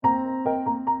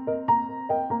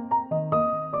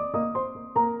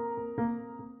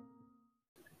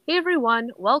Hey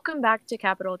everyone, welcome back to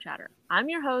Capital Chatter. I'm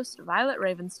your host, Violet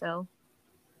Ravenstill.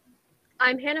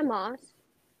 I'm Hannah Moss.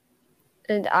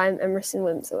 And I'm Emerson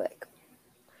Wimswick.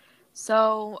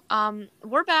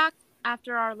 We're back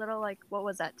after our little, what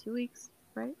was that, 2 weeks,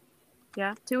 right?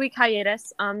 Yeah, 2 week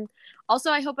hiatus. Also,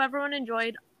 I hope everyone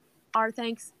enjoyed our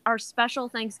special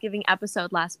Thanksgiving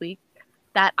episode last week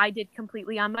that I did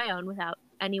completely on my own without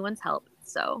anyone's help.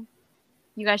 So,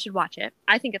 you guys should watch it.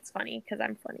 I think it's funny because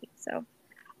I'm funny.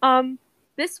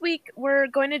 This week we're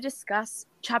going to discuss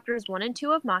chapters 1 and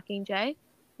 2 of Mockingjay.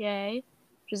 Yay.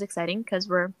 Which is exciting because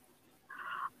we're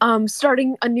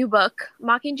starting a new book.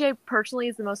 Mockingjay personally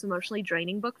is the most emotionally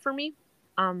draining book for me.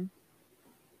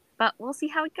 But we'll see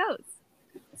how it goes.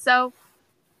 So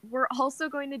we're also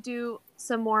going to do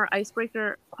some more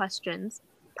icebreaker questions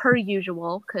per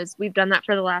usual because we've done that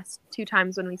for the last 2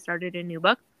 times when we started a new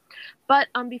book. But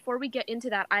before we get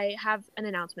into that, I have an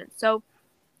announcement. So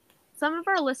some of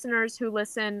our listeners who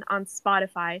listen on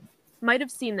Spotify might have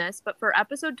seen this, but for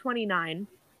episode 29,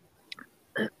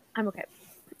 I'm okay.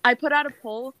 I put out a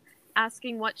poll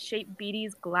asking what shape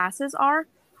Beatty's glasses are.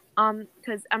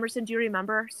 Because Emerson, do you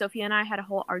remember? Sophia and I had a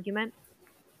whole argument.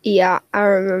 Yeah, I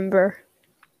remember.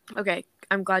 Okay,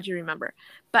 I'm glad you remember.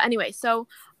 But anyway, so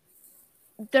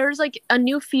there's like a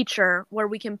new feature where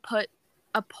we can put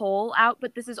a poll out,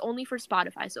 but this is only for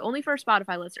Spotify, so only for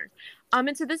Spotify listeners.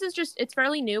 And so this is just, it's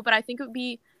fairly new, but I think it would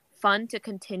be fun to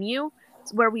continue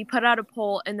where we put out a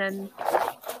poll and then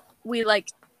we like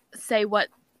say what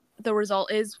the result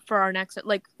is for our next,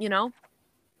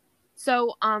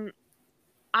 So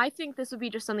I think this would be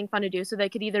just something fun to do. So they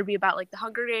could either be about like the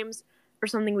Hunger Games or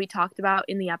something we talked about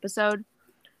in the episode.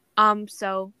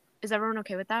 So is everyone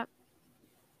okay with that?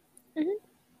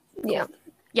 Mm-hmm. Yeah.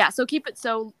 Yeah, so keep it,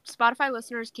 so Spotify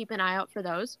listeners, keep an eye out for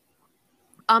those.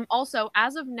 Also,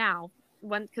 as of now,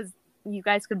 because you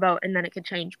guys could vote and then it could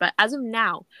change, but as of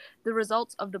now, the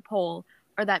results of the poll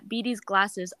are that Beatty's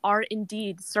glasses are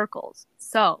indeed circles.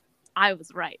 So I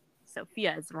was right.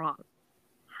 Sophia is wrong.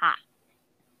 Ha.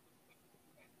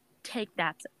 Take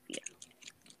that,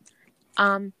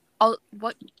 Sophia.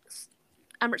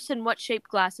 Emerson, what shaped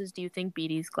glasses do you think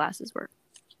Beatty's glasses were?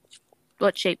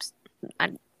 What shapes?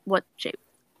 And what shape?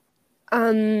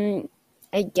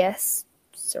 I guess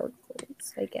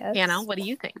circles, I guess. Hannah, what do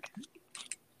you think?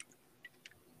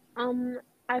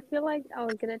 I feel like I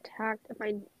would get attacked if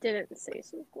I didn't say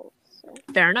circles. So.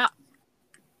 Fair enough.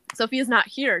 Sophia's not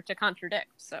here to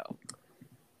contradict, so.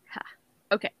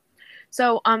 Okay.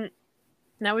 So,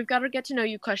 now we've got to get to know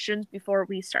you questions before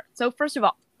we start. So, first of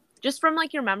all, just from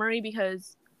like your memory,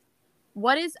 because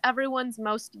what is everyone's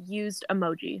most used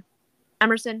emoji?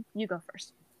 Emerson, you go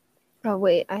first. Oh,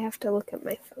 wait, I have to look at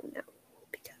my phone now.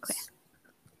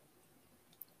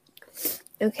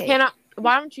 Okay. Hannah,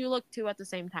 why don't you look two at the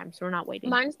same time so we're not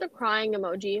waiting? Mine's the crying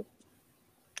emoji.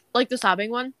 Like the sobbing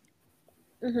one?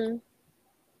 Mm-hmm.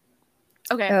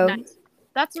 Okay, nice.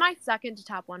 That's my second to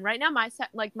top one. Right now, my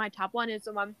top one is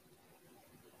the one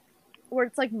where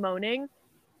it's like moaning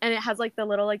and it has like the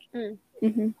little like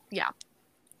yeah.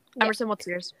 Emerson, what's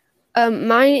yours?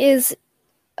 Mine is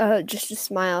just a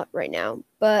smile right now,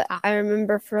 but I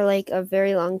remember for like a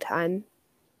very long time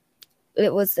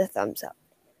it was the thumbs up.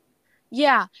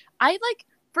 Yeah, I like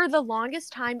for the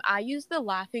longest time I used the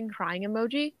laughing crying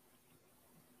emoji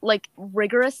like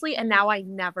rigorously, and now I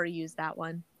never use that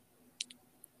one.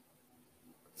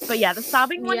 But yeah, the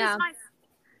sobbing one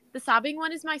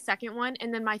is my second one,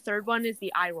 and then my third one is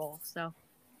the eye roll. So,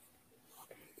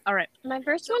 all right. My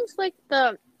first one's like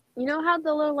the, you know how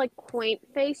the little like quaint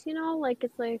face, like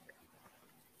it's like,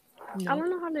 no. I don't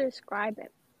know how to describe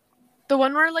it. The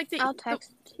one where like I'll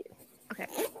text it to you. Okay.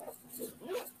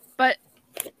 But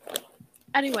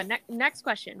anyway, next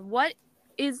question. What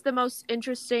is the most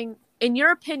interesting, in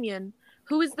your opinion,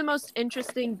 who is the most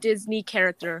interesting Disney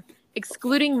character,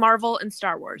 excluding Marvel and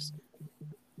Star Wars?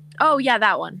 Oh, yeah,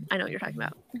 that one. I know what you're talking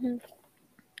about. Mm-hmm.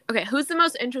 Okay, who's the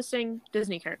most interesting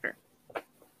Disney character?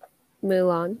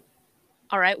 Mulan.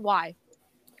 All right, why?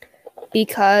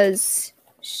 Because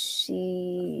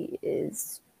she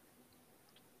is...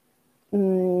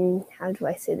 how do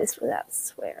I say this without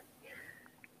swearing?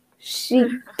 She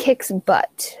kicks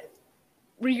butt.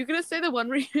 Were you going to say the one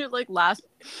where you like laughed?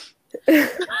 You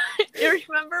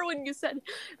remember when you said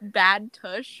bad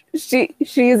tush? She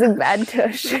is a bad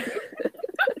tush.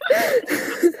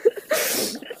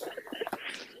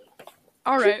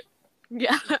 All right.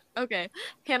 Yeah. Okay.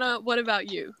 Hannah, what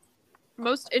about you?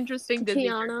 Most interesting Disney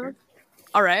character.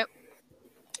 All right.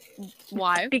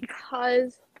 Why?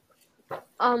 Because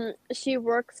she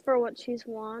works for what she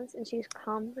wants and she's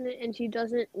confident and she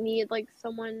doesn't need like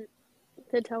someone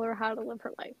to tell her how to live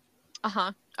her life.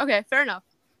 Okay, fair enough.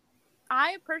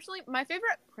 I personally, my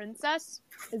favorite princess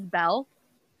is Belle.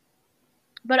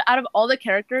 But out of all the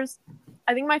characters,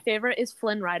 I think my favorite is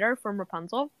Flynn Rider from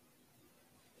Rapunzel.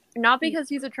 Not because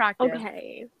he's attractive.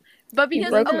 Okay. But You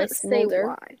because broke of my Say smolder.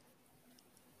 why.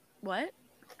 What?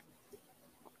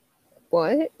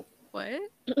 What? What?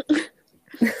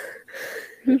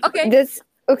 Okay. This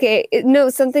okay. No,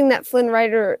 something that Flynn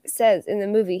Rider says in the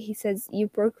movie. He says, "You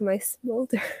broke my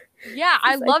smolder." Yeah,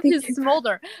 I Because I love think his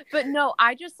smolder. But no,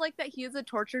 I just like that he is a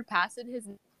tortured past and his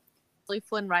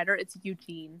Flynn Rider, it's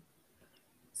Eugene.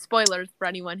 Spoilers for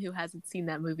anyone who hasn't seen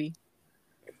that movie.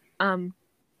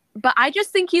 But I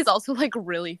just think he's also like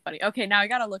really funny. Okay, now I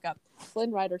gotta look up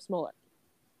Flynn Rider Smolder.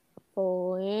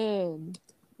 Flynn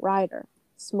Rider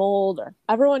Smolder.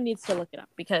 Everyone needs to look it up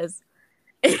because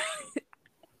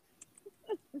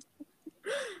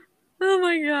oh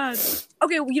my god.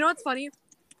 Okay, well, you know what's funny?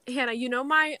 Hannah, you know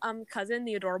my cousin,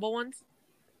 the adorable ones?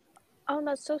 Oh,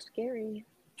 that's so scary.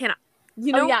 Hannah,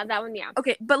 you know? Oh, yeah, that one, yeah.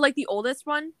 Okay, but like the oldest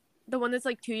one, the one that's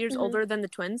like 2 years older than the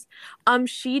twins,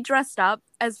 she dressed up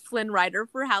as Flynn Rider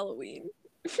for Halloween.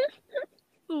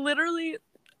 Literally.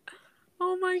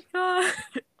 Oh my god.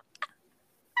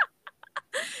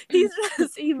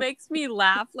 He makes me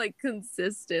laugh like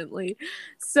consistently.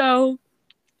 So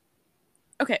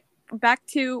okay, back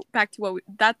to what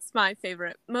that's my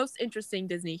favorite, most interesting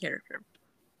Disney character.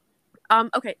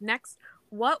 Okay, next,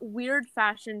 what weird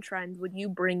fashion trend would you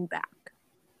bring back?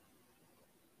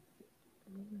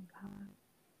 Oh my god.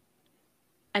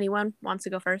 Anyone wants to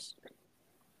go first?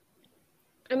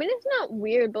 I mean, it's not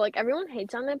weird, but like everyone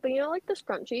hates on it. But you know, like the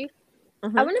scrunchie,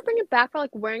 I wouldn't bring it back for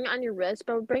like wearing it on your wrist,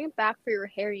 but I would bring it back for your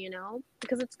hair, you know,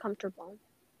 because it's comfortable.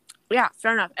 Yeah,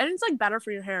 fair enough. And it's like better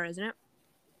for your hair, isn't it?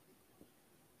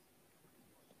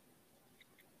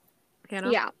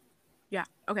 Hannah? Yeah. Yeah.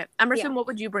 Okay. Emerson, Yeah. what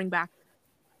would you bring back?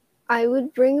 I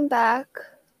would bring back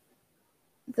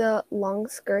the long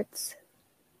skirts,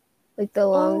 like the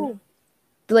long,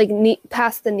 like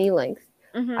past the knee length.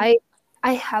 Mhm.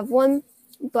 I have one,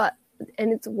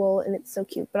 and it's wool and it's so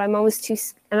cute. But I'm always too.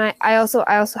 And I also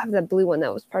have that blue one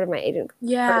that was part of my agent.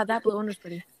 Yeah, that blue one was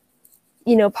pretty.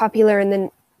 You know, popular in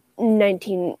the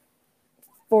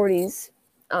 1940s.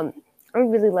 I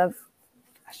really love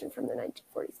fashion from the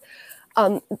 1940s.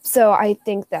 So I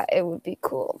think that it would be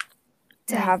cool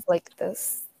to have like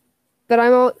this. But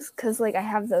I'm always, because like I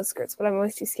have those skirts, but I'm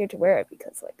always too scared to wear it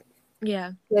because like.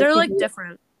 Yeah, they're like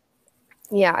different.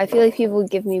 Yeah, I feel like people would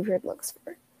give me weird looks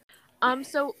for it.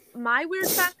 So my weird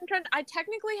fashion trend, I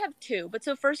technically have two. But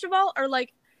so first of all, are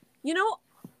like, you know,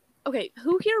 okay,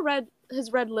 who here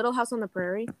has read Little House on the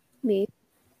Prairie? Me.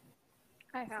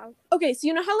 I have. Okay, so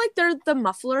you know how like they're the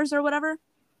mufflers or whatever?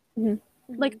 Mm-hmm.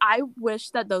 Like I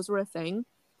wish that those were a thing.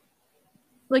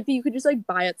 Like that you could just like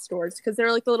buy at stores because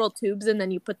they're like the little tubes and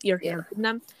then you put your hands in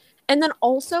them. And then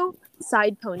also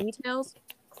side ponytails.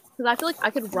 Because I feel like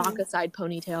I could rock a side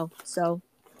ponytail. So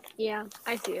Yeah,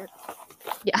 I see it.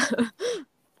 yeah.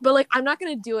 But like I'm not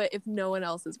gonna do it if no one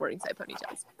else is wearing side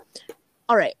ponytails.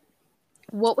 All right.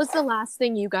 What was the last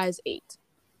thing you guys ate?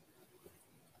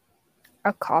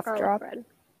 A cough Garlic drop. bread.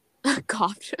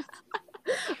 Cough drop.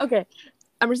 Okay.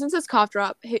 Emerson says cough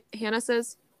drop. Hannah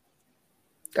says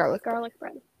Garlic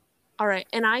bread. all right.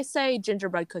 And I say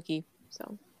gingerbread cookie.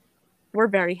 So we're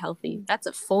very healthy. That's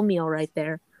a full meal right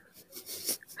there.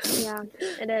 Yeah,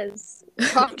 it is.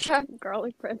 Cough drop,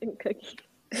 garlic bread, and cookie.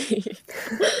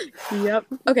 Yep.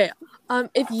 Okay.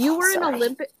 If you were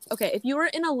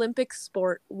in Olympic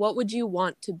sport, what would you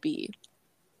want to be?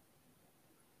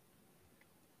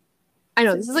 I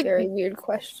know this is like a very weird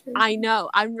question. I know.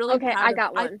 I'm really okay. proud I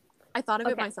got one. I thought of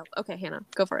it myself. Okay, Hannah,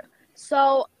 go for it.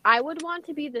 So I would want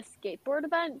to be the skateboard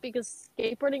event because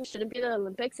skateboarding shouldn't be the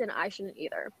Olympics and I shouldn't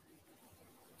either.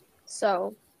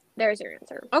 So there's your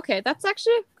answer. Okay, that's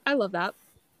actually I love that.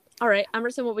 All right,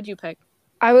 Emerson, what would you pick?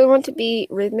 I would want to be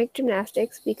rhythmic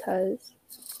gymnastics because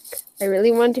I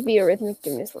really wanted to be a rhythmic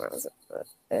gymnast when I was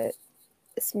a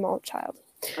small child.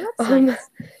 Oh, that's nice.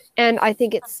 And I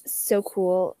think it's so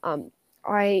cool.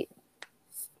 I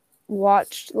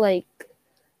watched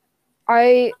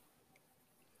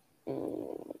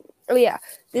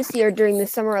this year during the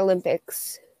Summer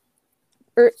Olympics,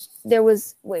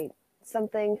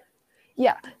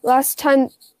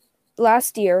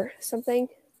 last year, something.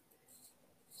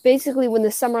 Basically, when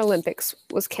the Summer Olympics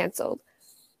was canceled,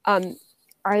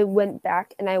 I went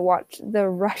back and I watched the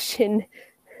Russian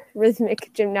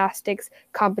rhythmic gymnastics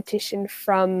competition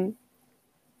from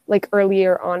like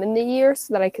earlier on in the year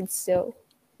so that I could still.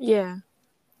 Yeah.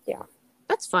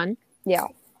 That's fun. Yeah.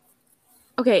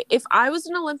 Okay, if I was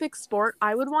an Olympic sport,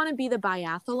 I would want to be the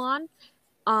biathlon.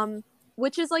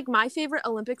 which is like my favorite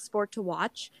Olympic sport to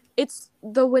watch. It's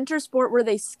the winter sport where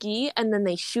they ski and then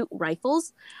they shoot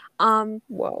rifles.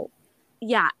 Whoa.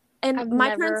 Yeah. And I've my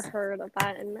never parents, heard of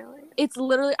that in my life. it's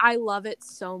literally, I love it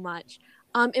so much.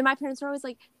 And my parents were always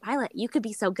like, Violet, you could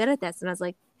be so good at this. And I was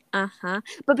like, uh-huh.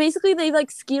 But basically they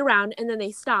like ski around and then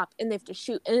they stop and they have to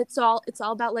shoot. And it's all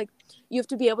about like, you have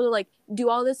to be able to like do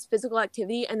all this physical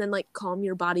activity and then like calm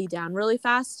your body down really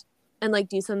fast and like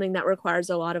do something that requires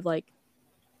a lot of like,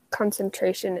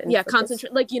 Concentration and yeah, focus.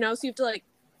 concentrate, like, you know, so you have to like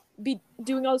be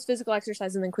doing all this physical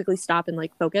exercise and then quickly stop and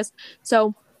like focus.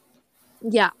 So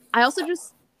yeah,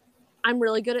 I'm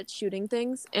really good at shooting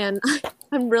things, and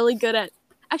I'm really good at,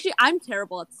 actually I'm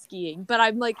terrible at skiing, but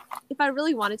I'm like, if I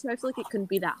really wanted to, I feel like it couldn't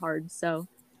be that hard. So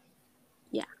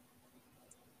yeah,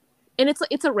 and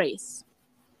it's a race,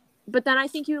 but then I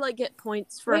think you like get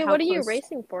points for Wait, how what are you close-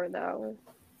 racing for though?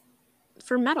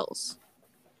 for medals.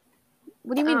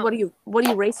 What do you mean? Oh. What are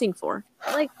you racing for?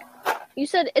 Like, you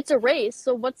said it's a race,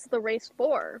 so what's the race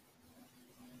for?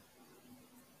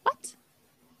 What?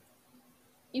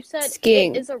 You said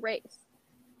Skiing. it is a race.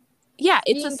 Yeah,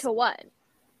 Skiing it's a to what?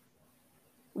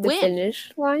 The win.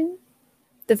 finish line.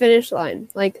 The finish line.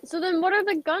 Like, So then what are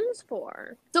the guns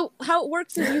for? So how it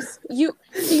works is you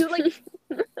like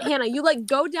Hannah, you like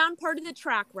go down part of the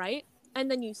track, right?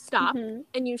 And then you stop Mhm.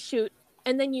 and you shoot,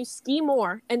 and then you ski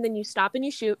more, and then you stop and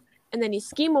you shoot, and then you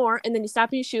ski more, and then you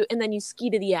stop and you shoot, and then you ski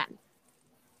to the end.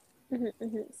 Mhm,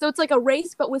 mhm. So it's like a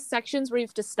race, but with sections where you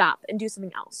have to stop and do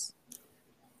something else.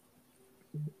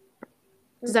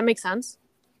 Does that make sense?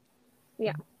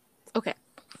 Yeah. Okay.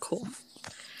 Cool.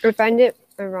 I find it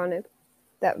ironic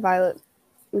that Violet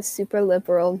was super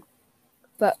liberal,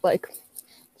 but like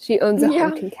she owns a Yeah.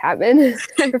 hunting cabin.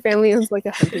 Her family owns like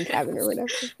a hunting cabin or whatever.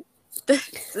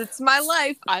 It's my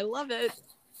life. I love it.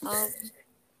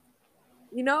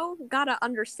 You know, gotta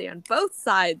understand both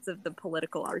sides of the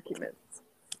political arguments.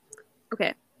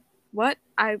 Okay.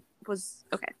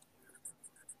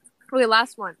 Okay,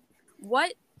 last one.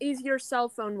 What is your cell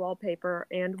phone wallpaper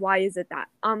and why is it that?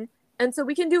 And so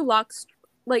we can do locks,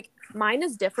 like mine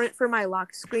is different for my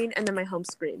lock screen and then my home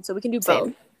screen. So we can do both.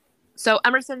 Same. So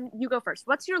Emerson, you go first.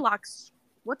 What's your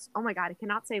oh my god, I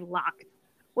cannot say locked.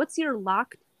 What's your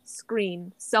locked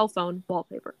screen cell phone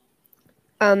wallpaper?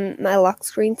 My lock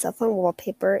screen cell phone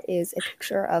wallpaper is a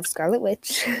picture of Scarlet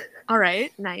Witch. All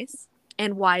right, nice.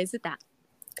 And why is it that?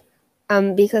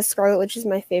 Because Scarlet Witch is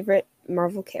my favorite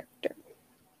Marvel character.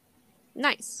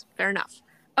 Nice. Fair enough.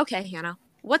 Okay, Hannah.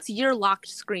 What's your locked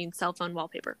screen cell phone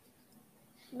wallpaper?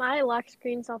 My lock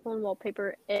screen cell phone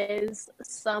wallpaper is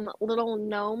some little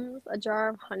gnomes, a jar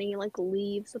of honey, like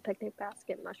leaves, a picnic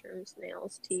basket, mushrooms,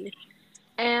 snails, tea.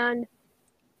 And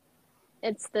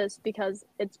it's this because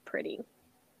it's pretty.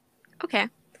 Okay.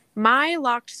 My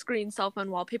locked screen cell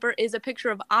phone wallpaper is a picture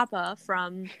of Appa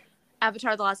from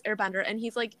Avatar The Last Airbender, and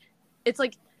it's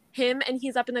like him and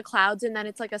he's up in the clouds, and then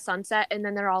it's like a sunset, and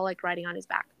then they're all like riding on his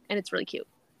back, and it's really cute.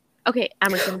 Okay,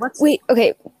 Emerson, Wait,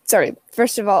 okay, sorry.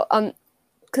 First of all,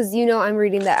 because you know I'm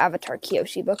reading the Avatar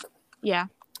Kyoshi book. Yeah.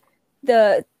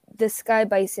 The sky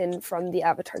bison from the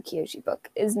Avatar Kyoshi book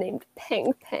is named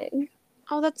Pang Pang.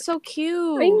 Oh, that's so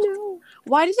cute. I know.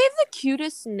 Why do they have the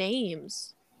cutest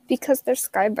names? Because they're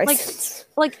sky bisons.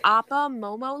 Like Appa,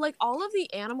 Momo, like all of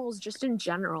the animals just in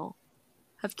general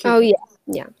have cute Oh, names.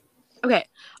 yeah. Okay.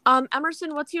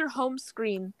 Emerson, what's your home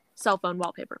screen cell phone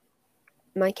wallpaper?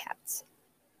 My cats.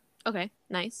 Okay,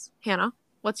 nice. Hannah,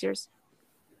 what's yours?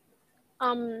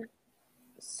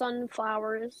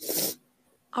 Sunflowers.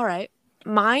 All right.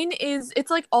 Mine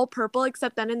it's like all purple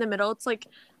except then in the middle it's like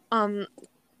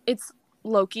it's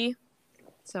Loki.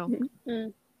 So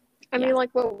I mean, like,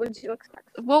 what would you expect?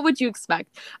 what would you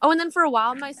expect? Oh, and then for a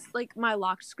while my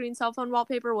locked screen cell phone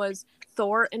wallpaper was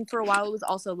Thor, and for a while it was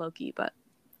also Loki, but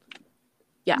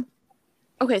yeah.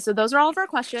 Okay, so those are all of our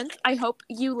questions. I hope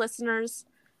you listeners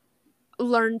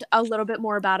learned a little bit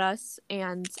more about us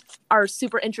and are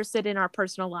super interested in our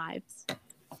personal lives.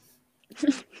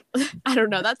 I don't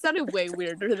know. That sounded way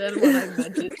weirder than what I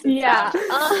meant it to Yeah.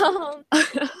 sound.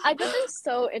 I just am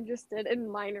so interested in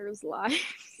minors' lives.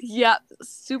 Yeah,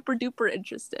 super duper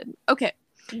interested. Okay.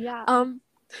 Yeah.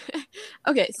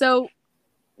 Okay, so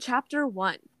chapter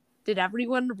 1. Did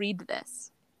everyone read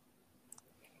this?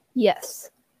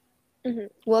 Yes. Mhm.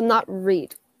 Well, not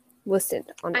read.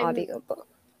 Listened on I'm- audiobook.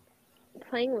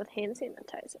 Playing with hand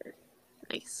sanitizer.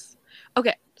 Nice.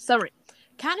 Okay, summary.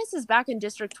 Katniss is back in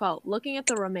District 12, looking at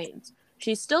the remains.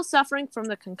 She's still suffering from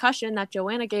the concussion that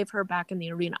Joanna gave her back in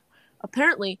the arena.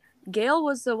 Apparently, Gale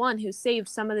was the one who saved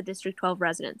some of the District 12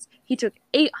 residents. He took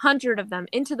 800 of them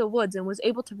into the woods and was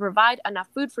able to provide enough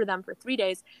food for them for 3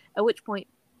 days, at which point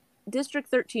District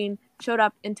 13 showed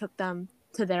up and took them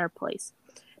to their place.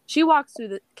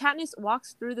 Katniss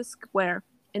walks through the square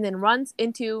and then runs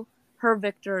into her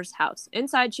victor's house.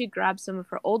 Inside, she grabs some of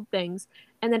her old things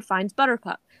and then finds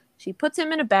Buttercup. She puts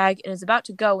him in a bag and is about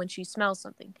to go when she smells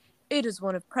something. It is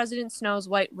one of President Snow's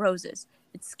white roses.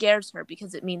 It scares her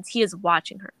because it means he is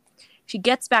watching her. She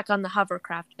gets back on the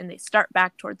hovercraft and they start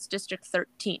back towards District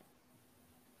 13.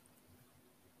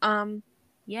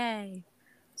 Yay.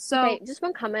 So, Okay, just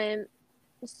one comment,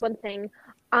 just one thing.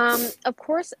 Of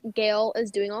course, Gale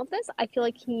is doing all of this. I feel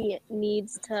like he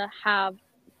needs to have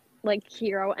like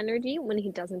hero energy when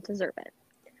he doesn't deserve it.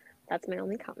 That's my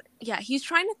only comment. yeah, he's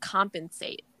trying to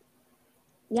compensate.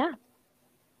 Yeah.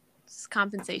 It's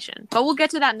compensation. But we'll get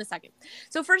to that in a second.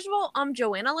 So first of all,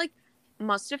 Joanna like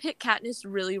must have hit Katniss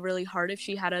really, really hard if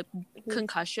she had a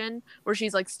concussion where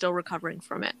she's like still recovering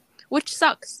from it, which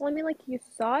sucks. Well, I mean, like you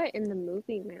saw it in the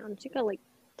movie, man. She got like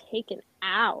taken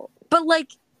out. But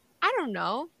like, I don't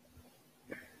know.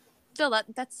 Still,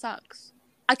 that sucks.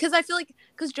 Because I feel like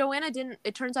Joanna didn't.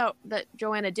 It turns out that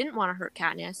Joanna didn't want to hurt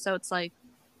Katniss, so it's like,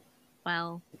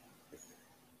 well,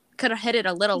 could have hit it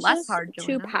a little She's less just hard.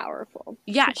 Joanna. Too powerful.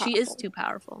 Yeah, Too she powerful. is too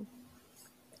powerful.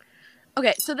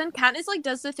 Okay, so then Katniss like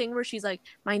does the thing where she's like,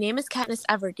 "My name is Katniss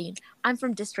Everdeen. I'm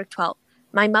from District 12.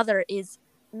 My mother is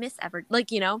Miss Everdeen."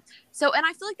 Like, you know. So, and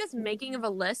I feel like this making of a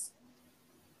list,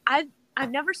 I've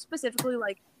never specifically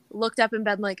like looked up and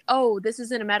been like, "Oh, this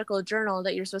is in a medical journal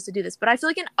that you're supposed to do this." But I feel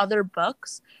like in other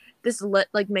books, this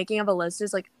like making of a list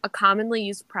is like a commonly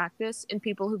used practice in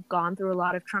people who've gone through a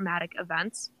lot of traumatic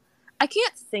events. I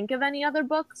can't think of any other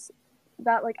books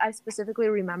that like I specifically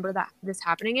remember that this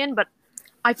happening in, but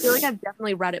I feel like I've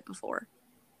definitely read it before.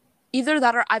 Either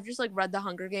that or I've just like read The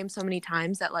Hunger Games so many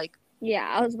times that like Yeah,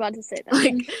 I was about to say that.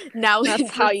 like now That's it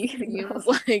how just you seems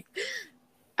know. like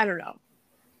I don't know.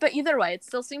 But either way, it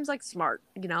still seems like smart,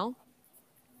 you know?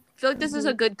 I feel like this is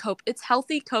a good it's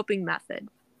healthy coping method.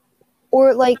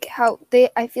 Or like how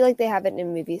I feel like they have it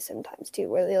in movies sometimes too,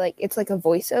 where they like it's like a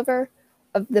voiceover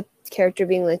of the character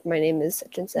being like, "My name is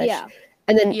such and such," Yeah.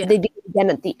 and then Yeah. they do it again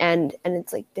at the end, and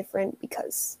it's like different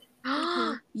because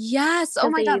Yes. Oh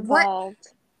my They god. evolved.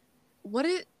 What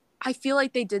it I feel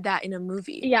like they did that in a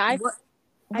movie. Yeah, I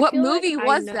what feel movie like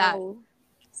was I that? know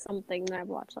something that I've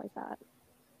watched like that.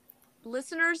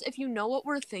 Listeners, if you know what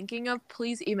we're thinking of,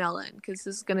 please email in because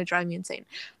this is gonna drive me insane.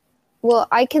 well,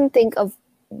 I can think of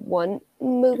one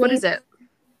movie. What is it?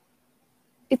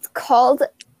 It's called.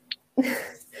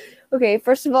 Okay,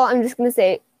 first of all, I'm just gonna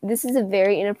say this is a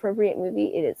very inappropriate movie.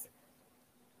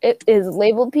 It is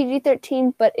labeled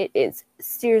PG-13, but it is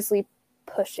seriously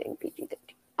pushing PG-13.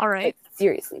 All right. Like,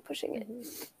 seriously pushing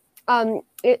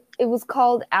it. It was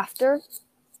called After.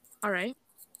 All right.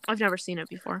 I've never seen it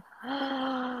before.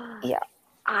 Yeah.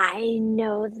 I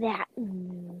know that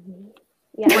movie.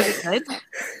 Yeah. Was it good?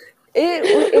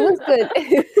 It was good.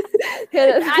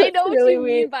 Yeah, I know what really you mean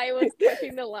weird. by it was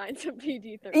pushing the lines of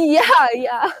PG-13.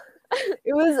 Yeah.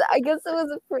 It was. I guess it was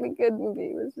a pretty good movie.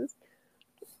 It was just.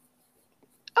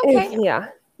 Okay. Yeah.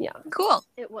 Cool.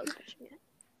 It was pushing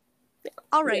it.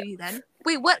 Alrighty then.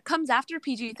 Wait, what comes after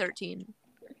PG-13?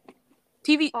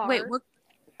 TV. R. Wait, what?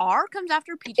 R comes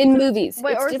after PG-13? In movies.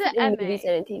 Wait, it's or is different it in MA? movies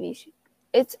and in TV shows.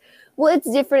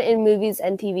 It's different in movies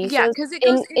and TV shows. Yeah, because it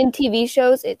goes in TV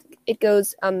shows it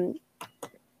goes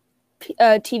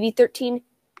TV 13,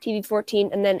 TV 14,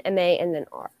 and then MA and then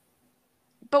R.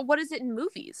 But what is it in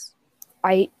movies?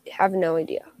 I have no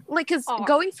idea. Like, because R.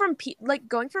 going from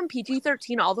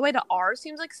PG-13 all the way to R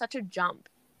seems like such a jump.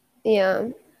 Yeah.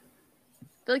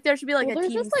 I feel like there should be like Well, a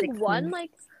there's TV just like 16. one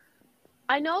like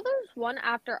I know there's one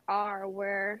after R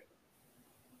where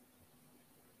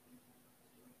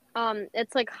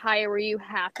it's like higher where you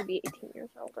have to be 18 years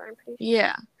old, I'm pretty sure.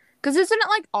 Yeah. Because isn't it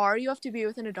like R you have to be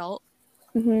with an adult?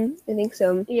 I think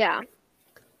so. Yeah.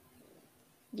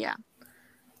 Yeah.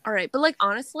 All right. But like,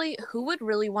 honestly, who would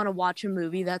really want to watch a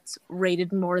movie that's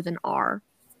rated more than R?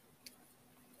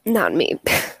 Not me.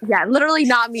 Yeah, literally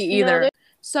not me No, either. there-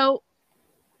 So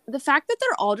the fact that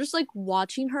they're all just like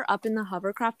watching her up in the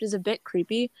hovercraft is a bit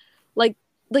creepy. Like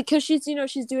because she's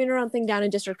she's doing her own thing down in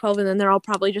District 12 and then they're all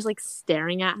probably just like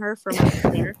staring at her from up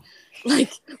there.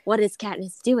 Like, what is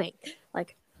Katniss doing?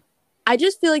 Like, I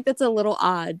just feel like that's a little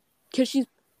odd because she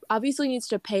obviously needs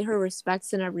to pay her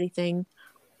respects and everything.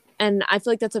 And I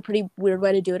feel like that's a pretty weird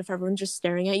way to do it if everyone's just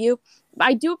staring at you. But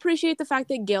I do appreciate the fact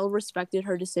that Gale respected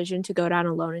her decision to go down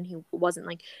alone and he wasn't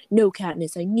like, "No,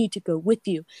 Katniss, I need to go with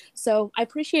you." So I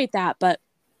appreciate that. But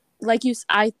like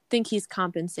I think he's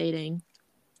compensating.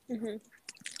 Mm-hmm.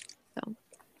 So,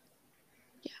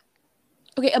 yeah.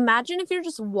 Okay, imagine if you're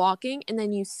just walking and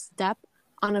then you step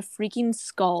on a freaking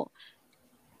skull.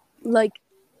 like,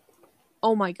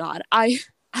 oh my god, I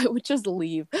would just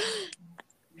leave.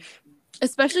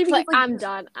 Especially because Like, I'm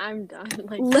done.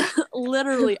 Like,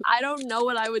 literally, I don't know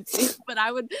what I would do, but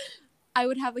I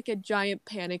would have like a giant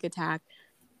panic attack.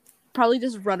 Probably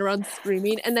just run around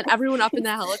screaming, and then everyone up in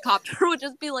the helicopter would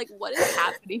just be like, what is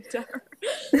happening to her?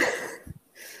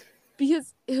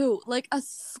 Because ew, like a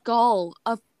skull,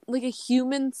 like a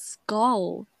human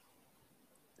skull.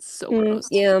 So gross.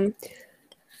 Yeah.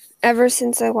 Ever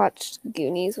since I watched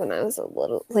Goonies when I was a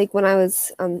little, like when I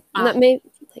was not maybe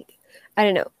like I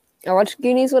don't know. I watched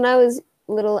Goonies when I was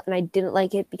little, and I didn't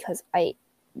like it because I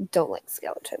don't like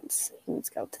skeletons. Human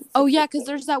skeletons. Oh yeah, because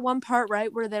there's that one part,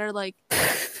 right, where they're like,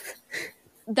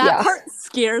 that Yeah. part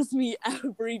scares me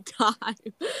every time.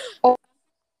 I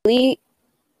really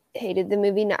hated the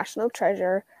movie National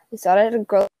Treasure. I saw it at a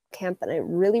girl camp, and I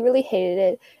really, really hated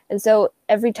it. And so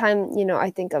every time,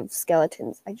 I think of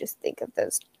skeletons, I just think of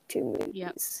those two movies.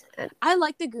 Yep. And I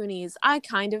like the Goonies. I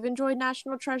kind of enjoyed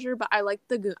National Treasure, but I love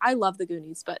the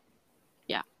Goonies, but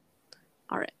yeah.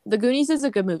 All right. The Goonies is a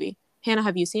good movie. Hannah,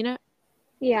 have you seen it?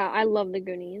 yeah, I love the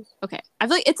Goonies. Okay. I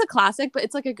feel like it's a classic, but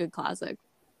it's like a good classic.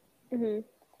 Mm-hmm.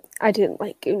 I didn't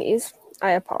like Goonies.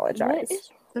 I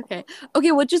apologize. Okay.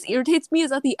 Okay, what just irritates me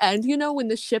is at the end, when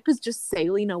the ship is just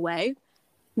sailing away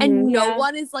and no Yeah.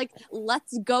 one is like,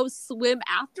 let's go swim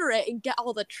after it and get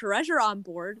all the treasure on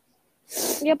board.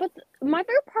 Yeah, but my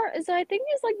favorite part is I think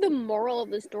it's like the moral of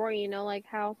the story, like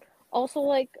how also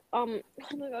like oh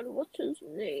my god, what's his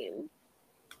name?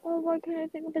 Oh, why can't I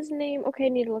think of his name? Okay, I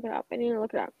need to look it up.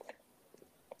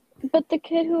 But the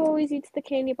kid who always eats the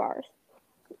candy bars.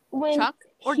 When Chuck?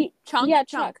 Or Chunk? Yeah,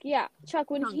 Chunk. Chuck,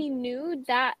 when Chunk. he knew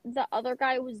that the other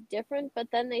guy was different, but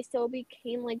then they still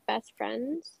became like best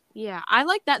friends. Yeah, I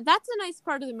like that. That's a nice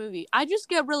part of the movie. I just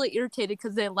get really irritated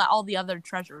because they let all the other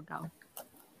treasure go.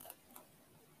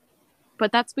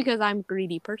 But that's because I'm a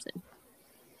greedy person.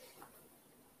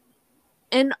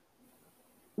 And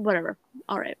whatever.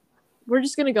 All right. We're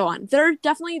just going to go on.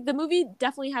 The movie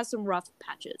definitely has some rough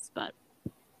patches, but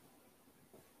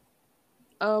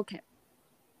okay.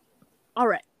 All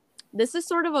right. This is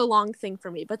sort of a long thing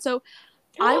for me, but so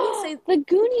I would say The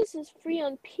Goonies is free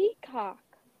on Peacock.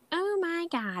 oh my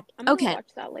god. I'm gonna Okay.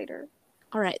 watch that later.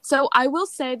 All right. So I will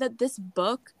say that this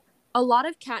book, a lot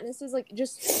of Katniss's, like,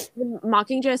 just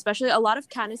Mockingjay especially, a lot of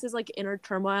Katniss's, like, inner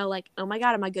turmoil, like, oh my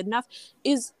god, am I good enough,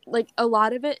 is, like, a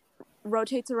lot of it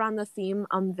rotates around the theme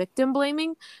victim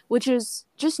blaming, which is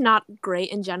just not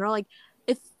great in general. Like,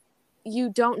 if you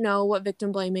don't know what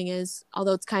victim blaming is,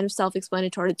 although it's kind of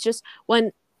self-explanatory, it's just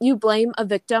when you blame a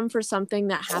victim for something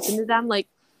that happened to them. Like,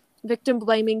 victim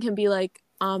blaming can be like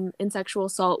in sexual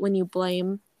assault when you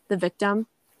blame the victim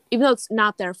even though it's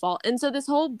not their fault. And so this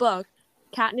whole book,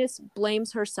 Katniss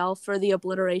blames herself for the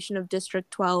obliteration of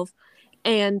District 12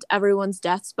 and everyone's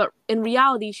deaths, but in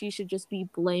reality she should just be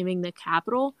blaming the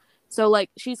Capitol. So like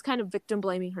she's kind of victim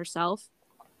blaming herself,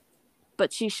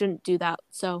 but she shouldn't do that.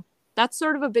 So that's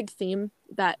sort of a big theme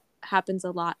that happens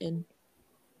a lot in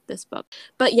this book.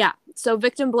 But yeah, so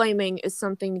victim blaming is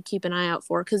something to keep an eye out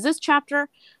for, because this chapter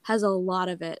has a lot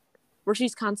of it where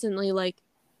she's constantly like,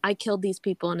 I killed these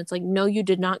people, and it's like, no, you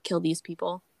did not kill these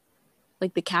people.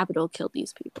 Like the Capitol killed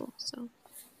these people. So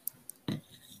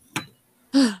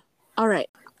all right.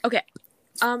 Okay.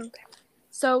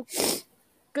 So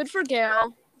good for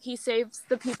Gale. He saves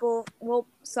the people, well,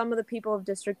 some of the people of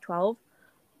District 12.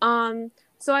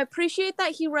 So I appreciate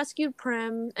that he rescued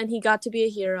Prim and he got to be a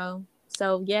hero.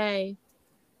 So yay.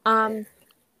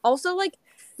 Also like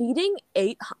feeding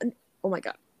 800. Oh my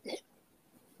god.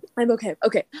 I'm okay.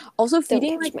 Okay. Also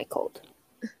feeding like my cold.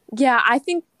 Yeah, I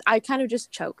think I kind of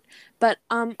just choked. But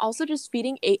also just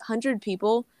feeding 800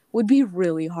 people would be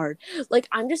really hard. Like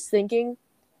I'm just thinking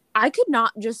I could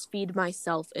not just feed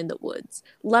myself in the woods,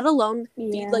 let alone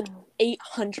feed like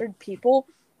 800 people.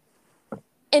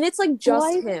 And it's like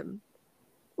just him.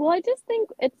 Well, I just think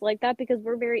it's like that because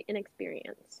we're very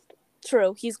inexperienced.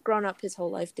 True, he's grown up his whole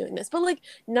life doing this. But like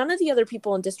none of the other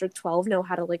people in District 12 know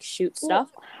how to like shoot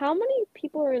stuff. Well, how many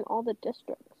people are in all the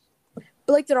districts?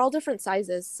 But like they're all different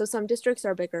sizes, so some districts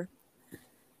are bigger.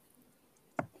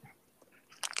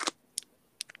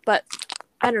 But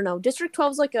I don't know. District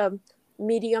 12 is like a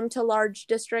medium to large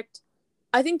district.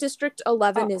 I think District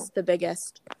 11 is the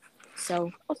biggest.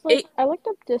 So I looked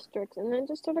up districts and then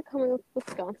just started coming up with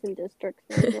Wisconsin districts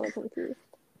and I was really confused.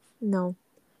 No.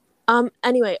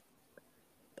 Anyway.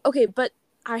 Okay, but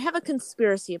I have a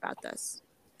conspiracy about this.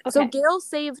 Okay. So Gale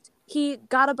he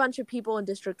got a bunch of people in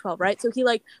District 12, right? So he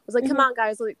like was like, come on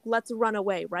guys, like let's run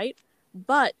away, right?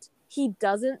 But he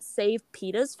doesn't save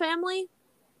Peeta's family.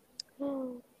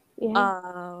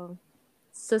 Yeah.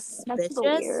 suspicious. That's so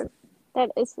weird.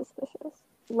 That is suspicious.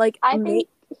 Like, I think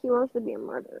he wants to be a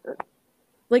murderer.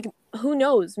 like, who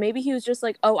knows? Maybe he was just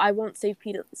like, oh, I won't save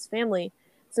Peeta's family.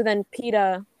 So then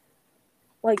Peeta,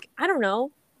 like, I don't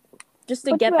know, just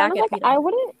to But get be back honest, at like,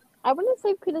 Peeta. I wouldn't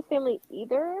save Peeta's family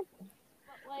either. But,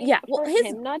 like, Yeah, well, for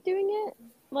him not doing it,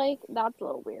 like, that's a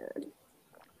little weird.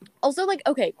 Also, like,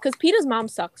 okay, because Peeta's mom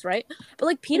sucks, right? But,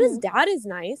 like, Peeta's dad is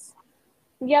nice.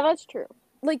 Yeah, that's true.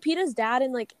 Like, Peeta's dad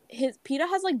and, like, Peeta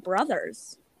has, like,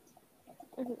 brothers.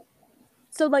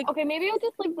 So, like... Okay, maybe I'll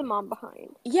just leave the mom behind.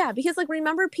 Yeah, because, like,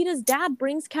 remember Peeta's dad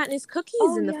brings Katniss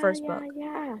cookies in the first book.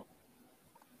 Yeah.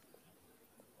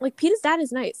 Like, Peeta's dad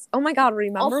is nice. Oh my god,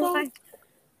 remember Also,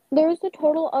 there's a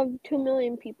total of 2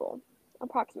 million people,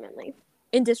 approximately.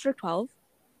 in District 12?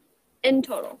 In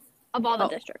total, of all the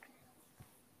districts.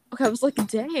 Okay, I was like,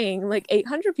 dang, like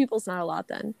 800 people's not a lot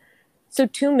then. So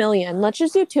 2 million. Let's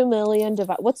just do 2 million.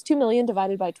 What's 2 million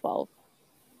divided by 12?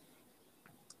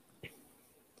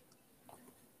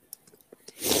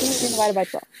 2 million divided by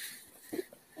 12.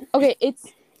 Okay, it's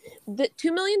the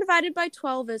 2 million divided by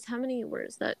 12 is how many? Where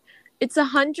is that? It's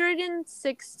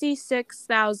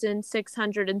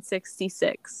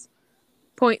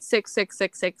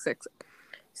 166,666.66666.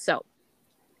 So,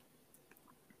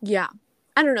 yeah.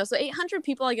 I don't know. So 800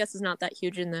 people, I guess, is not that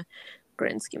huge in the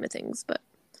grand scheme of things. But,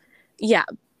 yeah.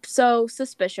 So,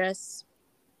 suspicious.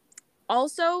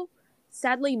 Also,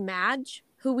 sadly, Madge,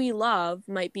 who we love,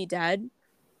 might be dead.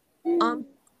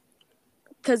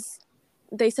 Because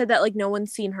they said that, like, no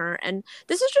one's seen her. And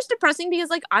this is just depressing because,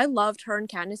 like, I loved her and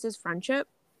Katniss's friendship.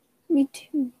 Me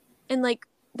too. And, like,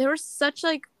 they were such,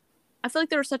 like, I feel like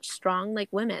they were such strong, like,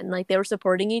 women. Like, they were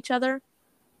supporting each other.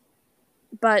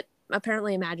 But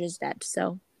apparently Madge is dead,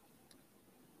 so.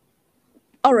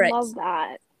 All right. Love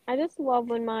that. I just love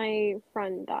when my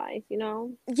friend dies, you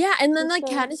know? Yeah, and then, It's like, a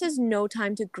Katniss has no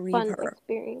time to grieve fun her.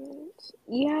 experience.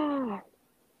 Yeah.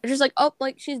 It's just like, oh,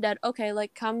 like, she's dead. Okay,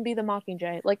 like, come be the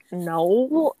Mockingjay. Like, no.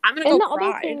 Well, I'm gonna and go the cry.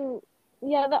 other thing,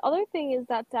 yeah, the other thing is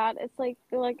that sad. It's like,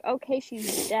 they're like, okay,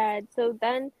 she's dead. So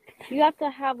then you have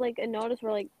to have, like, a notice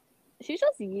where, like, she's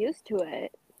just used to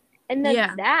it. And then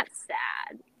Yeah. that's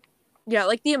sad. Yeah,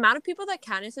 like, the amount of people that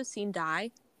Katniss has seen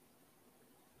die,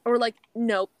 or, like,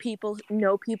 know people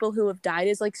who have died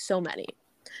is, like, so many.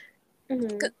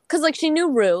 Because, like, she knew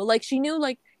Rue. Like, she knew,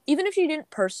 like, even if she didn't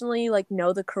personally, like,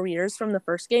 know the careers from the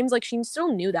first games, like, she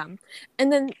still knew them.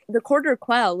 And then the Quarter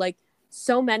Quell, like,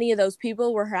 so many of those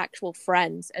people were her actual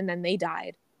friends, and then they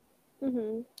died.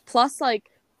 Plus,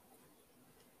 like,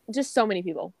 just so many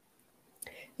people.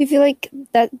 I feel like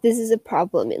that this is a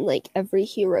problem in, like, every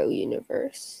hero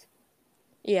universe.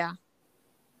 Yeah.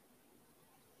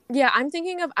 Yeah, I'm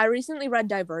thinking of, I recently read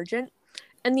Divergent,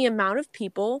 and the amount of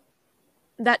people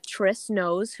that Triss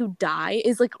knows who die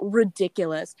is, like,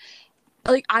 ridiculous.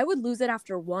 Like, I would lose it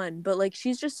after one, but, like,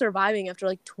 she's just surviving after,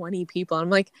 like, 20 people. I'm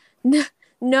like,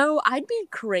 no, I'd be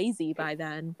crazy by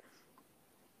then.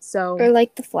 So. Or,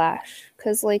 like, The Flash.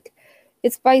 Because, like,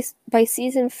 it's by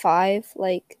season 5,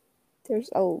 like, there's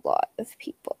a lot of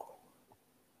people.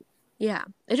 Yeah,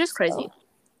 it's just crazy.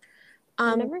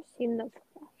 I've never seen The Flash.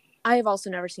 I have also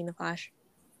never seen The Flash.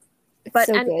 It's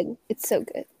so good. It's so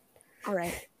good. All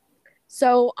right.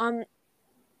 So,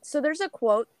 so there's a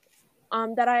quote,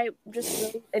 that I just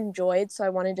really enjoyed, so I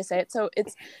wanted to say it. So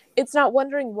it's not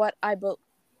wondering what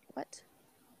what?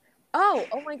 Oh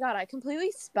my god, I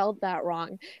completely spelled that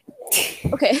wrong.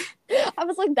 Okay. I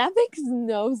was like, that makes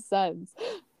no sense.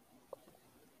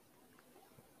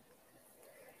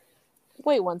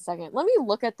 Wait 1 second. Let me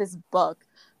look at this book.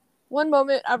 One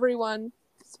moment, everyone.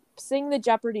 Sing the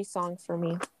Jeopardy song for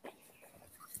me.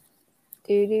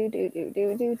 Do do do do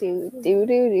do do do do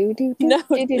do do. No,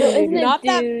 Not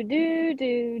that.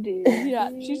 Yeah,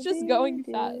 she's just going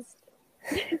fast.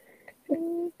 Okay.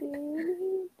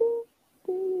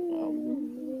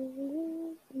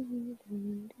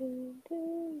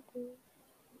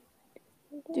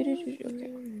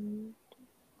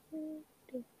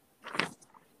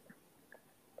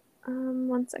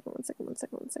 1 second.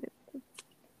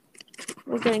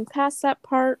 We're getting past that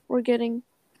part. We're getting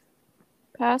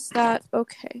past that.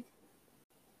 Okay.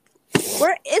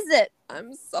 Where is it?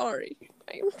 I'm sorry.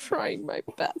 I'm trying my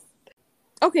best.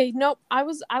 Okay, nope. I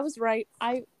was right.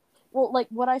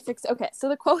 What I fixed. Okay, so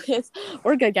the quote is,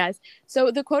 we're good, guys.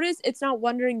 So the quote is, it's not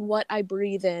wondering what I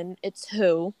breathe in, it's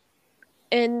who.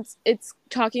 And it's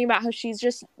talking about how she's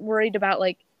just worried about,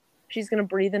 like, she's going to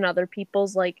breathe in other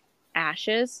people's, like,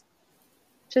 ashes.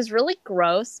 Which is really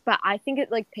gross, but I think it,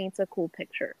 like, paints a cool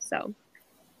picture. So,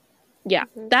 yeah.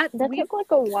 That took,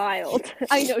 like, a while.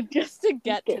 I know, just to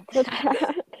get to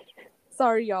that.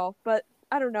 Sorry, y'all, but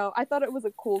I don't know. I thought it was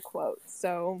a cool quote,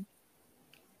 so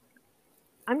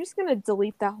I'm just gonna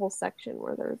delete that whole section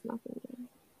where there's nothing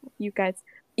there.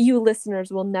 You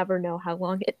listeners will never know how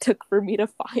long it took for me to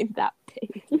find that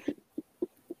page.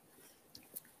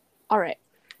 All right.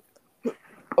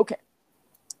 Okay.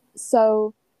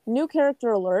 So, new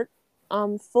character alert.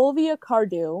 Fulvia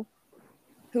Cardew,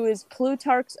 who is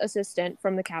Plutarch's assistant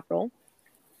from the Capitol.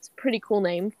 It's a pretty cool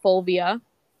name, Fulvia.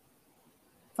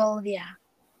 Fulvia.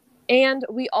 And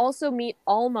we also meet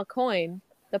Alma Coyne,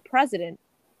 the president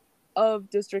of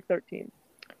District 13.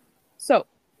 So,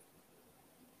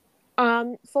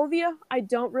 Fulvia, I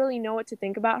don't really know what to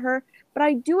think about her, but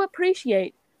I do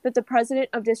appreciate that the president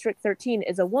of District 13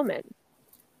 is a woman.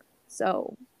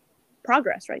 So,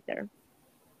 progress right there.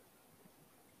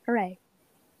 Hooray.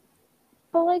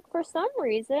 But, like, for some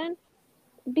reason,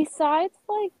 besides,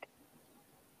 like,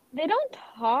 they don't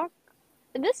talk.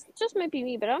 This just might be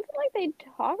me, but I don't feel like they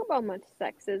talk about much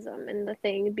sexism in the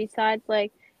thing besides,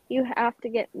 like, you have to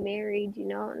get married, you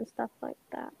know, and stuff like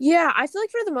that. Yeah, I feel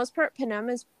like for the most part, Panem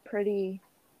is pretty...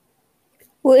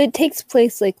 Well, it takes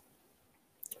place, like,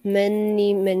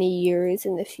 many, many years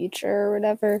in the future or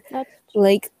whatever. That's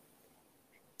Like,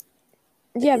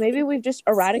 yeah, maybe we've just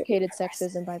eradicated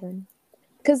sexism by then.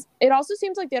 Because it also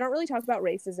seems like they don't really talk about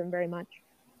racism very much.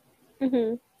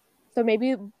 Mm-hmm. So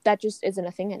maybe that just isn't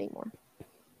a thing anymore.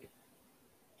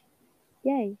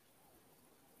 Yay.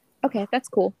 Okay, that's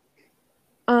cool.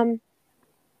 All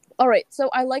right, so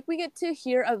we get to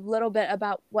hear a little bit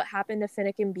about what happened to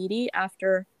Finnick and Beetee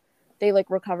after they, like,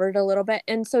 recovered a little bit.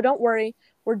 And so don't worry,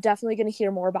 we're definitely going to hear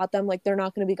more about them. Like, they're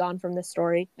not going to be gone from this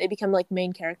story. They become, like,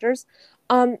 main characters.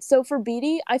 So for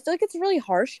Beetee, I feel like it's really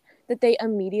harsh that they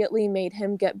immediately made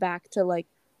him get back to, like,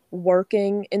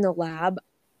 working in the lab.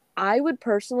 I would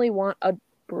personally want a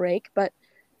break, but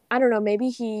I don't know, maybe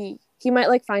he might,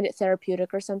 like, find it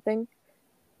therapeutic or something.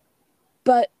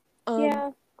 But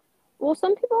yeah. Well,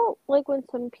 some people, like, when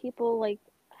some people, like,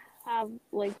 have,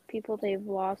 like, people they've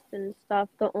lost and stuff,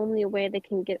 the only way they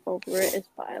can get over it is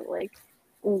by, like,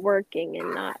 working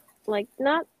and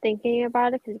not thinking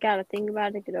about it, because you gotta think about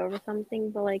it to get over something,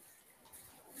 but, like,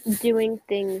 doing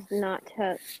things not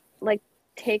to, like,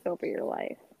 take over your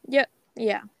life. yeah,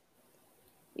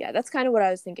 that's kind of what I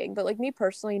was thinking. But, like, me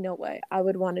personally, no way. I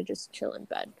would want to just chill in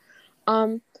bed.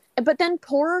 But then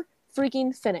poor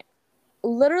freaking Finnick.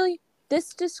 Literally,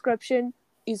 this description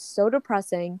is so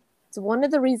depressing. It's one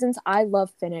of the reasons I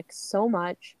love Finnick so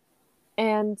much.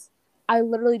 And I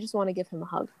literally just want to give him a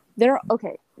hug.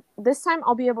 Okay, this time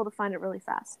I'll be able to find it really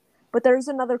fast. But there's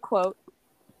another quote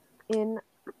in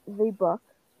the book.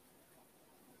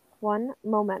 One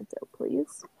momento,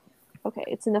 please. Okay,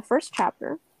 it's in the first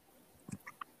chapter.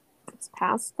 It's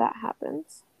past that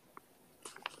happens.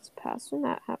 It's past when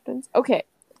that happens. Okay.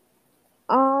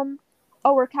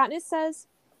 Where Katniss says,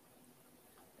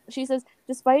 she says,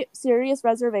 despite serious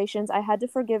reservations, I had to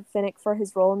forgive Finnick for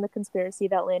his role in the conspiracy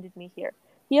that landed me here.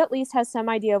 He at least has some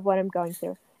idea of what I'm going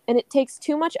through. And it takes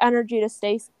too much energy to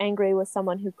stay angry with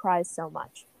someone who cries so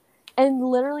much. And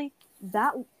literally,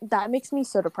 that makes me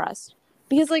so depressed.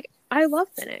 Because, like, I love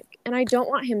Finnick, and I don't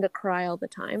want him to cry all the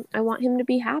time. I want him to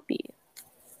be happy.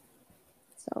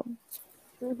 So,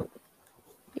 Mm-hmm.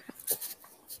 yeah.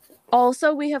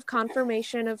 Also, we have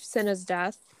confirmation of Cinna's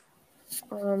death.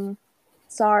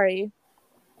 Sorry.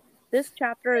 This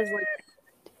chapter is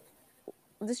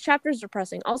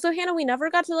depressing. Also, Hannah, we never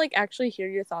got to, like, actually hear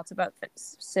your thoughts about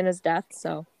Cinna's death,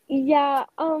 so. Yeah,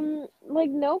 like,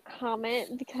 no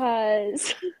comment,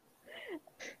 because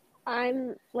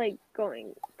I'm, like,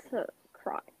 going to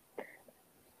cry.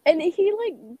 And he,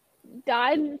 like,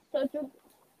 died in such a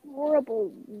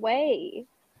horrible way.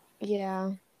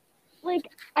 Yeah. Like,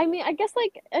 I mean, I guess,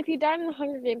 like, if you died in the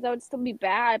Hunger Games, that would still be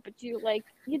bad, but you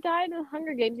died in the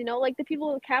Hunger Games, you know? Like, the people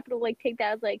in the Capitol, like, take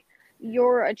that as, like,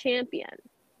 you're a champion.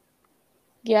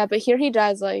 Yeah, but here he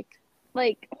dies, like,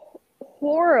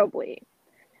 horribly.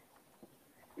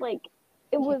 Like,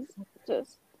 it was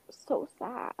just so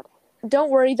sad. Don't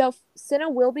worry, though.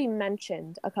 Cinna will be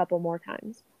mentioned a couple more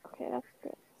times. Okay, that's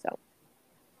good. So,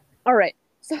 all right.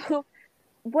 So,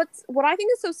 what I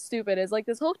think is so stupid is, like,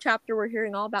 this whole chapter we're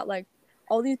hearing all about, like,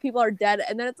 all these people are dead,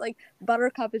 and then it's like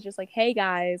Buttercup is just like, hey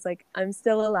guys, like, I'm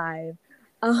still alive.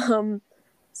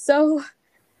 So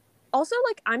also,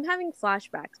 like, I'm having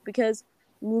flashbacks because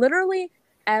literally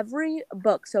every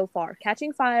book so far,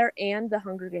 Catching Fire and The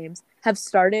Hunger Games, have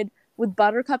started with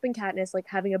Buttercup and Katniss, like,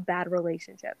 having a bad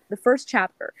relationship. The first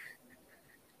chapter.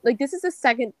 Like, this is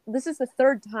the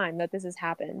third time that this has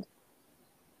happened.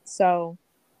 So,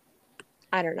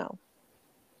 I don't know.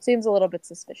 Seems a little bit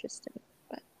suspicious to me,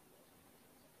 but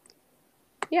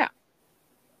yeah.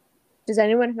 Does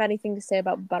anyone have anything to say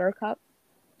about Buttercup?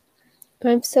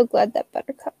 I'm so glad that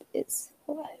Buttercup is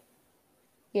alive.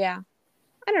 Yeah.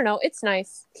 I don't know. It's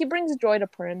nice. He brings joy to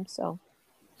Prim, so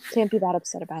can't be that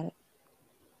upset about it.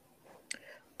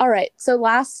 All right. So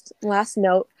last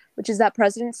note, which is that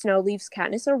President Snow leaves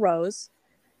Katniss a rose,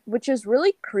 which is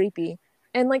really creepy.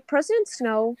 And like President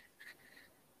Snow,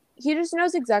 he just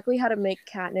knows exactly how to make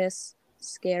Katniss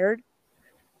scared.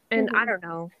 And I don't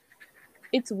know.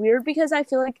 It's weird because I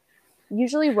feel like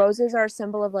usually roses are a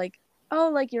symbol of like, oh,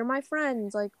 like you're my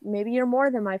friends, like maybe you're more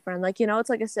than my friend, like, you know, it's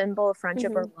like a symbol of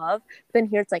friendship or love. But then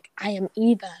here it's like, I am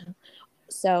evil.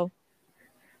 So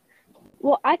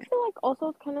Well, I feel like also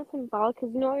it's kind of symbolic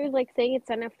because, you know, you're like saying it's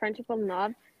sign of friendship and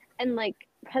love, and like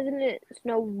President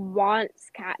Snow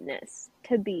wants Katniss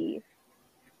to be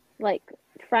like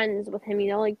friends with him,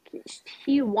 you know, like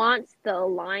he wants the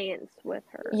alliance with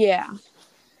her. yeah,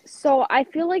 So I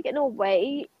feel like in a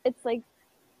way it's like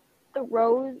the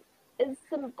rose is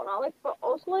symbolic, but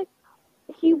also like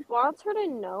he wants her to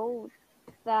know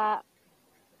that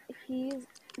he's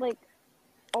like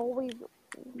always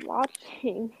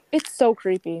watching. it's so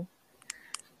creepy.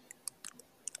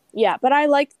 Yeah, but I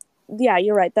like, yeah,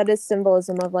 you're right, that is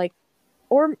symbolism of like,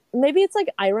 or maybe it's like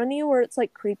irony where it's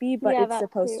like creepy but Yeah, it's that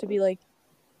supposed to too. be like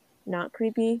not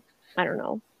creepy. I don't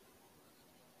know.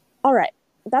 All right,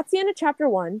 that's the end of chapter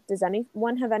 1. Does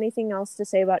anyone have anything else to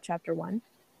say about chapter 1?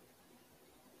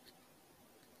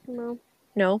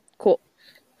 No? Cool.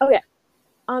 Okay.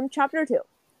 Chapter 2.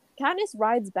 Katniss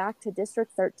rides back to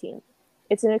District 13.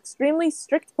 It's an extremely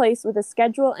strict place with a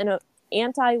schedule and an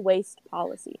anti-waste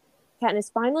policy.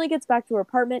 Katniss finally gets back to her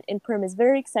apartment, and Prim is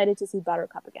very excited to see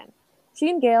Buttercup again. She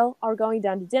and Gale are going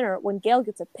down to dinner when Gale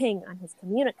gets a ping on his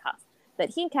communicuff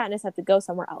that he and Katniss have to go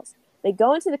somewhere else. They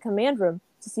go into the command room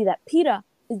to see that Peeta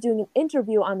is doing an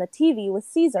interview on the TV with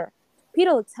Caesar.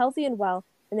 Peeta looks healthy and well,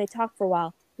 and they talk for a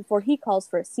while before he calls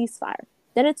for a ceasefire.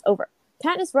 Then it's over.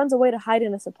 Katniss runs away to hide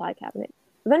in a supply cabinet.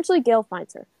 Eventually, Gale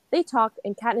finds her. They talk,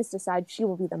 and Katniss decides she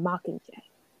will be the Mockingjay.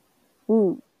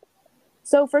 Ooh.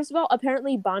 So, first of all,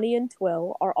 apparently Bonnie and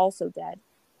Twill are also dead.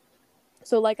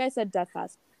 So, like I said, Death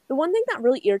Fest. The one thing that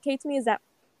really irritates me is that,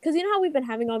 because you know how we've been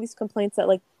having all these complaints that,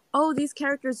 like, oh, these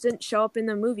characters didn't show up in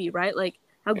the movie, right? Like,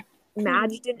 how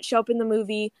Madge didn't show up in the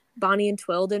movie, Bonnie and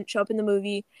Twill didn't show up in the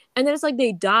movie, and then it's like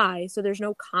they die, so there's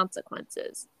no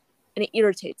consequences. And it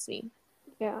irritates me.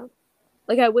 Yeah.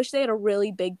 Like, I wish they had a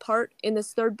really big part in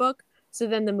this third book, so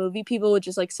then the movie people would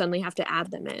just, like, suddenly have to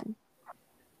add them in.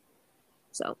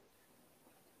 So,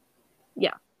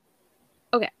 yeah.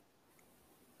 Okay.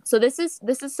 So this is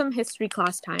some history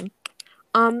class time.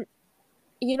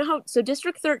 You know how, so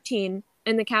District 13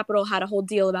 in the Capitol had a whole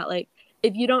deal about, like,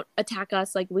 if you don't attack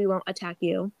us, like, we won't attack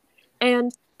you.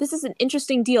 And this is an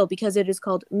interesting deal because it is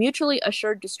called Mutually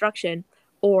Assured Destruction,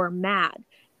 or MAD.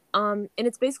 And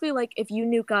it's basically like, if you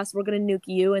nuke us, we're going to nuke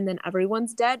you, and then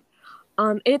everyone's dead.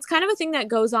 And it's kind of a thing that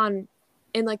goes on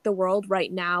in, like, the world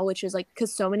right now, which is, like,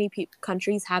 because so many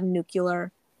countries have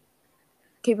nuclear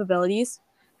capabilities.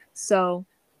 So,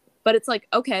 but it's like,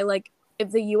 okay, like,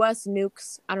 if the US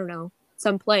nukes, I don't know,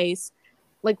 someplace,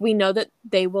 like, we know that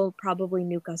they will probably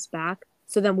nuke us back,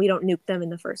 so then we don't nuke them in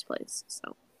the first place.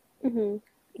 So,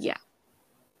 yeah.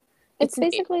 It's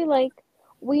basically like,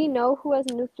 we know who has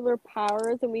nuclear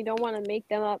powers and we don't want to make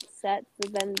them upset, so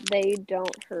then they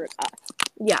don't hurt us.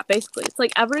 Yeah, basically. It's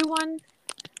like everyone...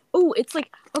 Oh, it's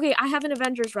like... Okay, I have an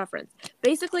Avengers reference.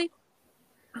 Basically,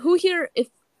 who here... If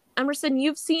Emerson,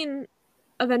 you've seen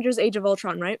Avengers Age of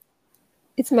Ultron, right?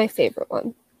 It's my favorite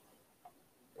one.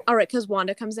 All right, because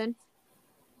Wanda comes in.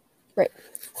 Right,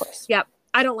 of course. Yeah,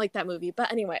 I don't like that movie.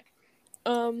 But anyway.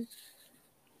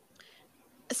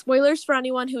 Spoilers for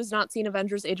anyone who's not seen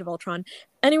Avengers Age of Ultron.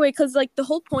 Anyway, because, like, the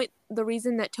whole point, the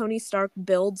reason that Tony Stark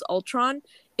builds Ultron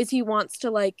is he wants to,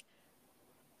 like,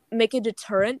 make a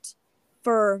deterrent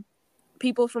for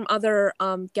people from other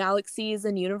galaxies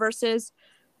and universes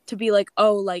to be like,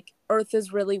 oh, like, Earth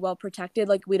is really well protected.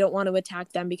 Like, we don't want to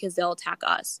attack them because they'll attack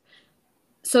us.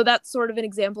 So that's sort of an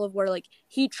example of where, like,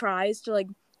 he tries to, like,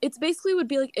 it's basically would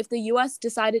be like if the US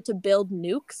decided to build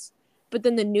nukes, but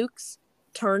then the nukes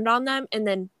turned on them and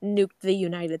then nuked the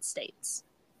United States.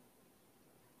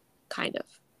 Kind of.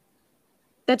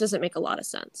 That doesn't make a lot of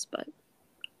sense, but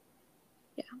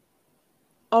yeah.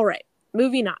 All right,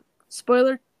 moving on.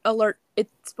 Spoiler alert.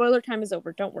 Spoiler time is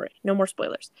over. Don't worry. No more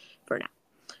spoilers for now.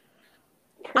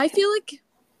 I feel like...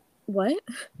 What?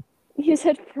 You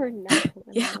said for now.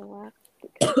 Yeah.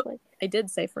 Like... I did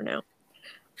say for now.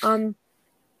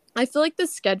 I feel like the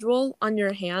schedule on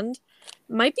your hand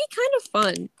might be kind of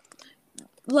fun.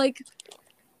 Like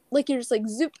you're just like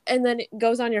zoop, and then it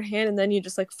goes on your hand, and then you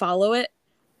just like follow it.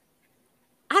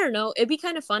 I don't know, it'd be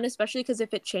kind of fun, especially because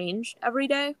if it changed every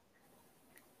day,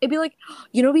 it'd be like,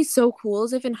 you know, it'd be so cool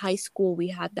as if in high school we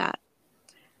had that.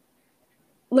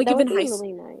 Like That if would in be high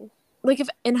really nice. like if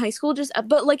in high school just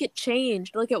but like it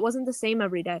changed, like it wasn't the same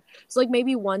every day. So like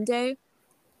maybe one day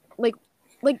like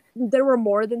there were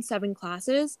more than 7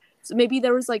 classes, so maybe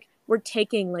there was like we're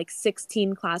taking like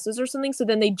 16 classes or something, so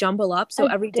then they jumble up, so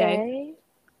A every day. day?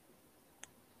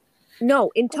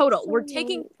 No, in That's total so we're nice.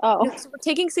 taking Oh. no, so we're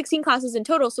taking 16 classes in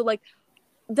total, so like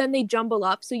then they jumble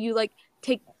up, so you like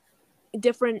take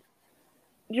different,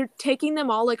 you're taking them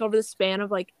all like over the span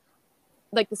of like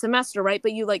the semester, right?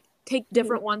 But you like take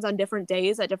different ones on different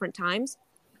days at different times.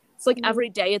 It's like every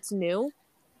day it's new.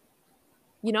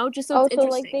 You know, just so Oh, it's so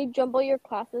interesting. like they jumble your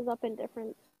classes up in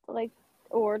different like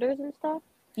orders and stuff?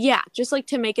 Yeah, just like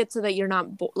to make it so that you're not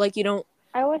like you don't.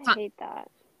 I would hate that.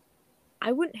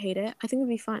 I wouldn't hate it. I think it would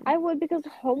be fun. I would, because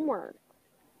homework.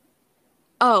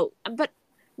 Oh, but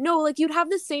no, like you'd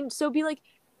have the same. So it'd be like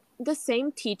the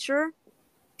same teacher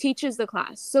teaches the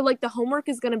class. So like the homework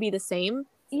is gonna be the same.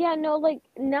 Yeah, no, like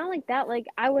not like that. Like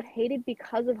I would hate it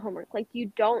because of homework. Like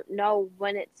you don't know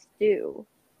when it's due,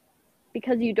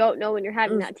 because you don't know when you're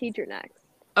having that teacher next.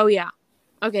 Oh yeah,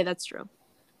 okay, that's true.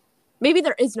 Maybe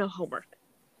there is no homework.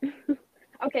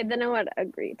 Okay, then I would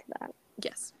agree to that.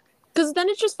 Yes, because then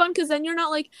it's just fun. Because then you're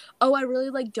not like, oh, I really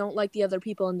like don't like the other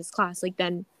people in this class. Like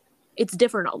then, it's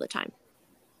different all the time,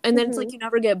 and then it's like you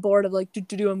never get bored of like,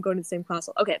 I'm going to the same class.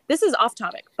 Okay, this is off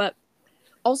topic, but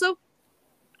also,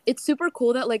 it's super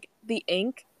cool that like the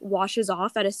ink washes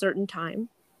off at a certain time,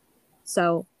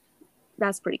 so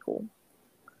that's pretty cool.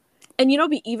 And you know,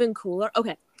 be even cooler.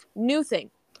 Okay, new thing.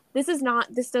 This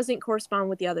doesn't correspond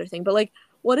with the other thing, but like,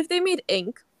 what if they made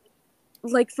ink,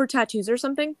 like for tattoos or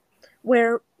something,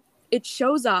 where it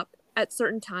shows up at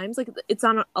certain times, like it's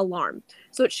on an alarm,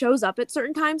 so it shows up at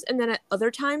certain times, and then at other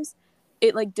times,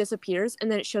 it like disappears, and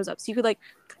then it shows up. So you could like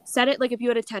set it, like if you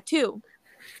had a tattoo,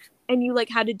 and you like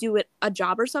had to do it a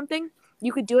job or something,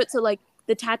 you could do it so like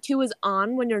the tattoo is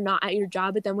on when you're not at your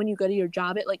job, but then when you go to your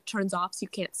job, it like turns off so you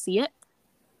can't see it.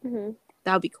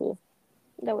 That would be cool.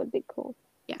 That would be cool.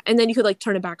 Yeah, and then you could like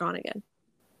turn it back on again.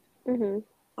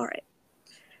 All right.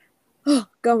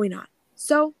 Going on.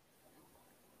 So,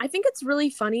 I think it's really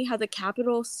funny how the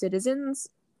capital citizens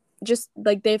just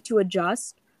like they have to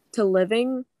adjust to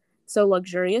living so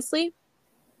luxuriously.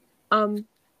 Oh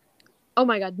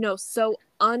my god, no, so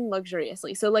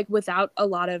unluxuriously. So like without a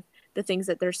lot of the things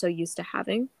that they're so used to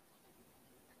having.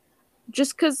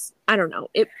 Just because I don't know,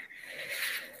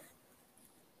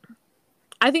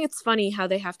 I think it's funny how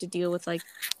they have to deal with like,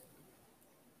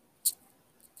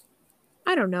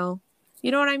 I don't know.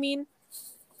 You know what I mean?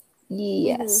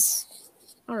 Yes.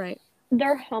 All right.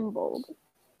 They're humbled.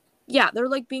 Yeah, they're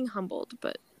like being humbled,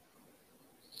 but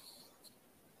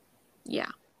yeah.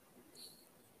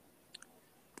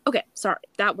 Okay, sorry.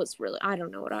 That was really, I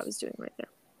don't know what I was doing right there.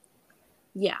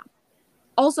 Yeah.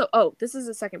 Also, oh, this is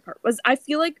the second part. Was I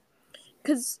feel like,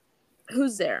 because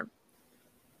who's there?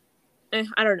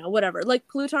 I don't know, whatever. Like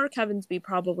Plutarch Heavensbee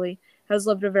probably has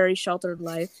lived a very sheltered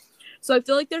life. So I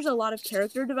feel like there's a lot of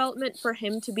character development for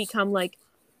him to become like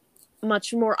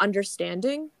much more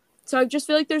understanding. So I just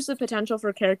feel like there's the potential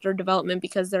for character development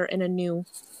because they're in a new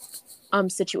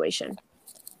situation.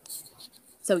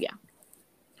 So yeah.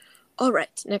 All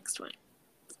right, next one.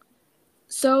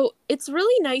 So it's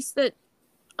really nice that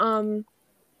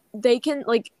they can,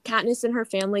 like, Katniss and her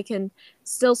family can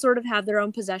still sort of have their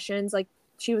own possessions. Like,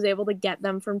 she was able to get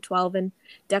them from 12 and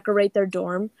decorate their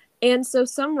dorm. And so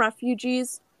some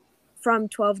refugees from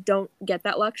 12 don't get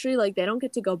that luxury. Like, they don't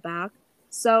get to go back.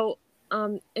 So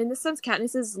in this sense,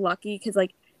 Katniss is lucky because,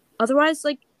 like, otherwise,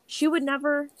 like, she would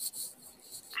never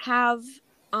have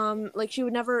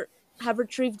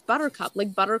retrieved Buttercup.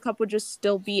 Like, Buttercup would just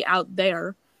still be out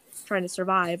there trying to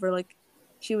survive, or like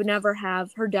she would never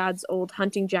have her dad's old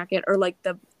hunting jacket or like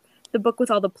the book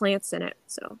with all the plants in it.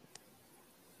 So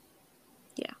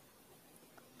yeah.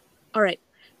 All right.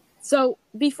 So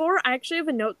before, I actually have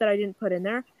a note that I didn't put in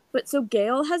there, but so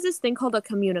Gale has this thing called a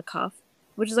Communicuff,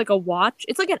 which is like a watch.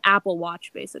 It's like an Apple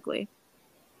Watch basically.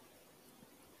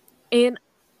 And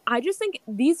I just think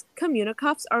these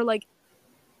Communicuffs are like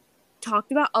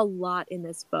talked about a lot in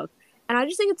this book. And I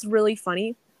just think it's really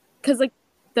funny because like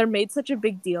they're made such a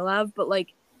big deal of, but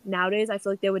like nowadays I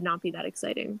feel like they would not be that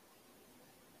exciting.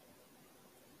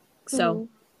 So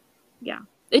yeah,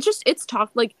 it's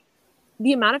talked, like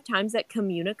the amount of times that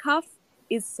Communicuff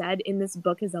is said in this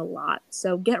book is a lot.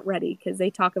 So get ready because they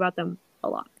talk about them a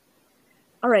lot.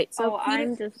 All right. So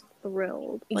I'm just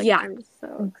thrilled. Like, yeah, I'm just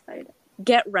so excited.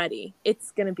 Get ready.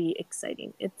 It's going to be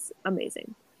exciting. It's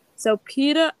amazing. So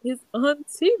Peeta is on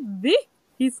TV.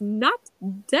 He's not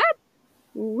dead.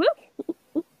 Whoop.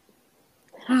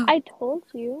 I told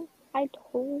you.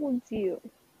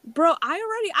 Bro, I've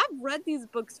read these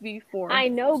books before. I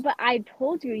know, but I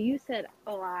told you. You said,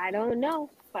 "Oh, I don't know,"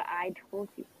 but I told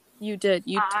you. You did.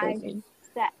 You told I me.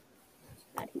 said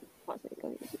that he wasn't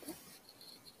going to do that.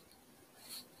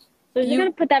 So you're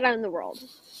gonna put that out in the world.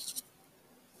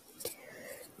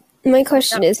 My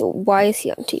question is, why is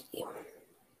he on TV?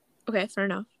 Okay, fair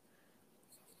enough.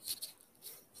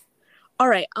 All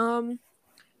right.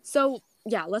 So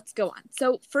yeah, let's go on.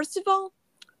 So first of all,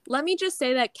 let me just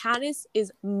say that Katniss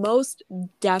is most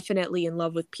definitely in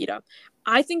love with Peeta.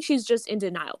 I think she's just in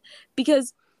denial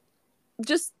because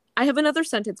I have another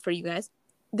sentence for you guys.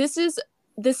 This is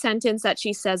the sentence that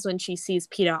she says when she sees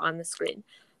Peeta on the screen.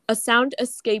 A sound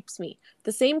escapes me,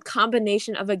 the same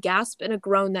combination of a gasp and a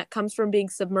groan that comes from being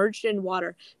submerged in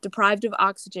water, deprived of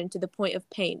oxygen to the point of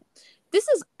pain. This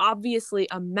is obviously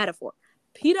a metaphor.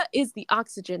 Peeta is the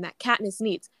oxygen that Katniss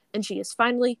needs, and she is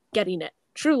finally getting it.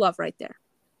 True love right there.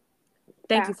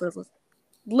 Thank you for listening.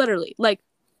 Literally, like,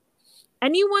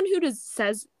 anyone who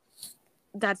says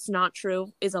that's not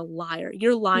true is a liar.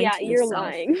 You're lying to yourself. You're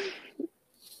lying.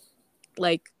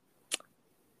 Like,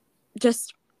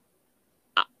 just,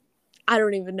 I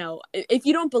don't even know. If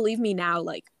you don't believe me now,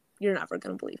 like, you're never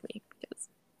going to believe me. Because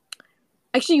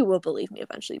actually, you will believe me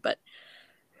eventually, but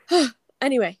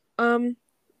anyway,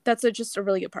 that's just a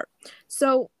really good part.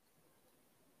 So,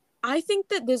 I think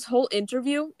that this whole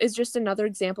interview is just another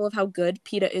example of how good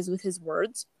Peeta is with his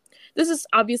words. This has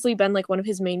obviously been, like, one of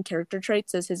his main character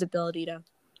traits is his ability to,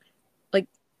 like,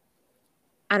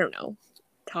 I don't know,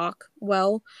 talk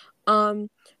well.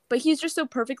 But he's just so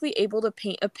perfectly able to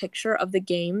paint a picture of the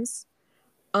games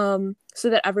so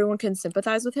that everyone can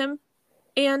sympathize with him.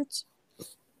 And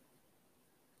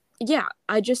yeah,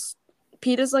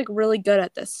 Peeta's, like, really good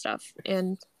at this stuff.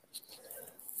 And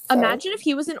imagine if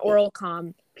he was an oral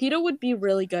comm. Peeta would be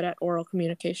really good at oral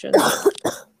communication.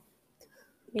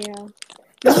 Yeah.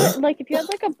 Like, if you had,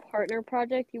 like, a partner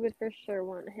project, you would for sure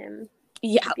want him.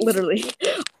 Yeah, literally.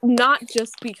 Not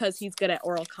just because he's good at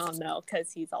oral comm, though,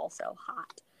 because he's also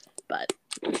hot. But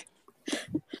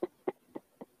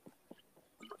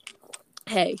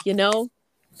hey,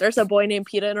 there's a boy named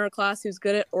Peeta in our class who's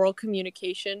good at oral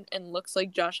communication and looks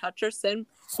like Josh Hutcherson.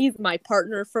 He's my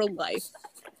partner for life.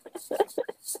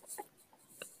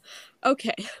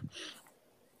 Okay.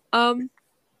 All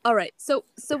right. So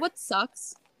what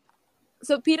sucks?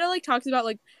 So Peeta, like, talks about,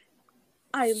 like,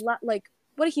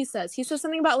 what he says. He says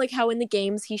something about, like, how in the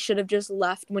games he should have just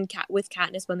left with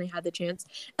Katniss when they had the chance.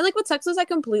 And, like, what sucks is I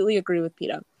completely agree with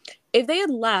Peeta. If they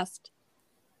had left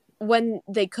when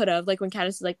they could have, like, when Katniss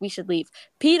is like, we should leave,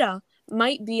 Peeta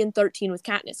might be in 13 with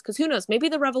Katniss. Because who knows? Maybe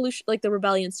the revolution, like, the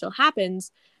rebellion still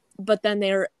happens, but then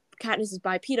Katniss is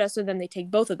by Peeta, so then they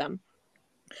take both of them.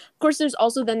 Of course, there's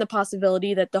also then the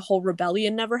possibility that the whole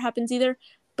rebellion never happens either.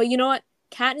 But you know what?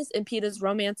 Katniss and Peeta's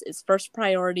romance is first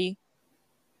priority.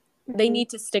 Mm-hmm. They need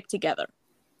to stick together.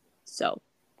 So,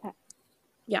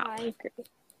 yeah. I agree.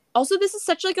 Also, this is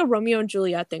such, like, a Romeo and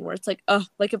Juliet thing where it's like,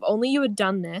 like, if only you had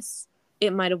done this,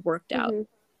 it might have worked out.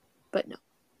 But no.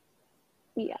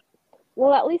 Yeah.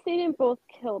 Well, at least they didn't both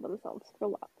kill themselves for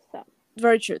love, so.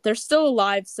 Very true. They're still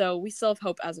alive, so we still have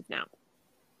hope as of now.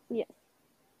 Yes.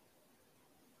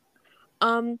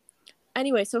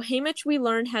 Anyway, so Haymitch, we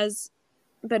learn, has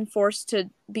been forced to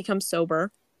become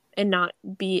sober and not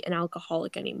be an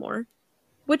alcoholic anymore,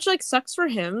 which, like, sucks for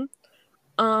him.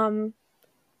 But,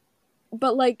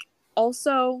 like,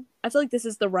 also, I feel like this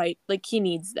is like, he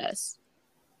needs this.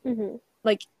 Mm-hmm.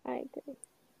 Like, I agree.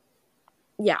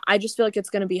 Yeah, I just feel like it's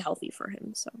gonna be healthy for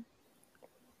him, so.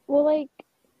 Well, like,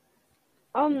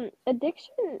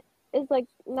 addiction is, like,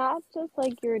 not just,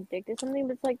 like, you're addicted to something,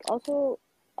 but it's, like, also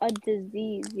a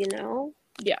disease, you know?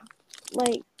 Yeah.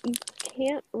 Like, you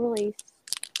can't really,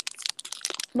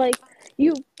 like,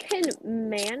 you can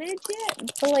manage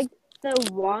it, but, like,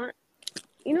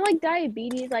 like,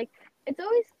 diabetes, like, it's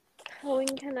always going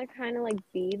to kind of, like,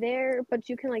 be there, but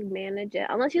you can, like, manage it,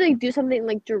 unless you, like, do something,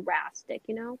 like, drastic,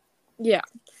 you know? Yeah.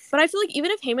 But I feel like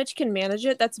even if Haymitch can manage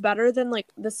it, that's better than,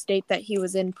 like, the state that he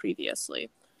was in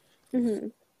previously. Mm-hmm.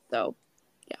 So,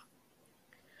 yeah.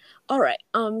 All right.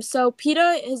 So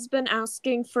Peeta has been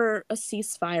asking for a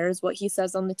ceasefire, is what he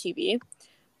says on the TV.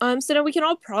 So now we can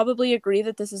all probably agree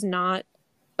that this is not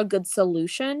a good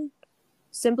solution,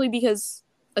 simply because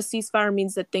a ceasefire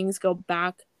means that things go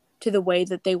back to the way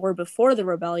that they were before the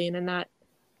rebellion, and that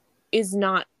is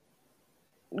not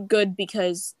good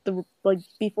because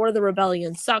before the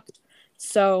rebellion sucked.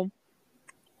 So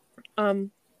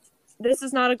this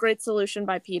is not a great solution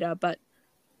by Peeta, but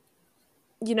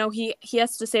you know, he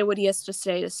has to say what he has to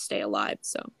stay alive.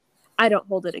 So I don't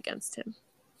hold it against him.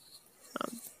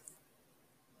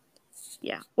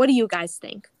 Yeah. What do you guys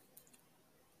think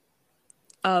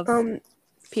of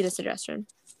Peeta's suggestion?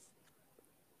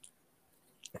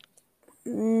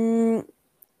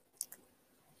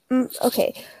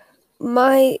 Okay.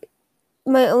 My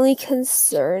only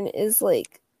concern is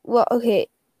like, well, okay,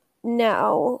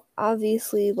 now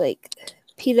obviously like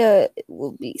Peeta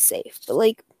will be safe, but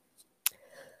like,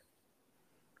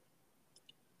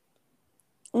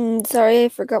 sorry, I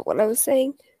forgot what I was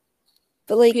saying.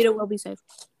 But like, Peeta will be safe.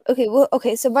 Okay, well,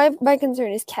 okay, so my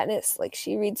concern is Katniss, like,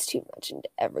 she reads too much into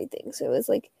everything. So it's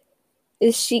like,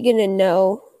 is she gonna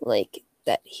know, like,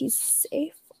 that he's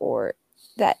safe, or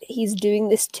that he's doing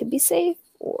this to be safe,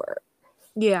 or...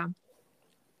 Yeah.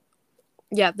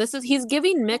 Yeah, he's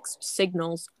giving mixed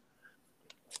signals.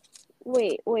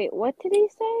 Wait, what did he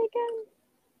say again?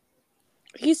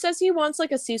 He says he wants,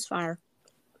 like, a ceasefire.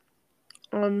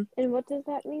 And what does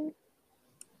that mean?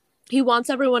 He wants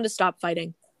everyone to stop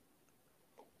fighting.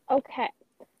 Okay.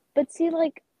 But see,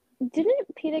 like,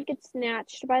 didn't Peeta get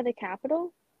snatched by the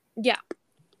Capitol? Yeah.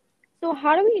 So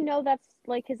how do we know that's,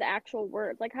 like, his actual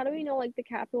words? Like, how do we know, like, the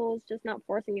Capitol is just not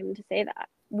forcing him to say that?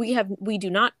 We do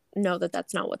not know that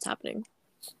that's not what's happening.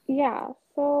 Yeah,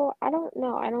 so I don't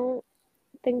know. I don't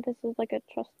think this is, like, a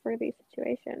trustworthy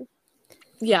situation.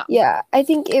 Yeah. Yeah, I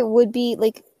think it would be,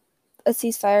 like, a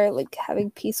ceasefire, like,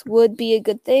 having peace would be a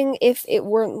good thing if it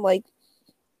weren't, like,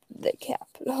 the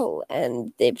Capitol,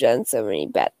 and they've done so many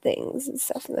bad things and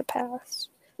stuff in the past.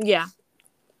 Yeah.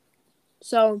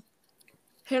 So,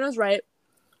 Hannah's right.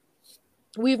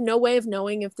 We have no way of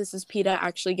knowing if this is Peeta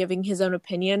actually giving his own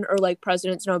opinion, or like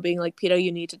President Snow being like, Peeta,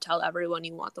 you need to tell everyone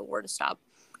you want the war to stop.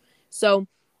 So,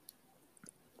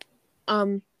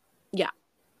 yeah.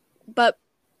 But,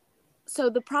 so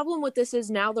the problem with this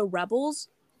is now the rebels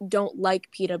don't like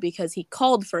Peeta because he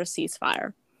called for a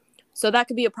ceasefire. So that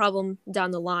could be a problem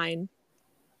down the line,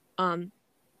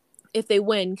 if they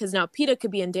win, because now Peeta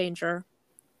could be in danger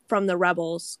from the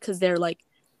rebels, because they're like,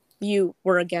 you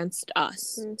were against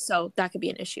us. So that could be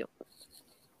an issue.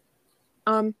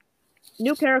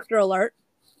 New character alert.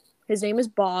 His name is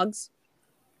Boggs.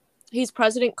 He's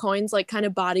President Coin's, like, kind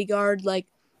of bodyguard, like,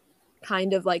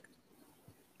 kind of, like,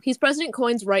 he's President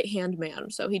Coin's right-hand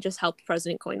man, so he just helped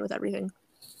President Coin with everything.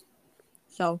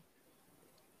 So,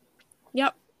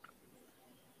 yep.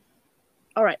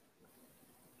 All right.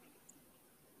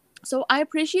 So I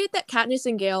appreciate that Katniss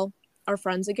and Gale are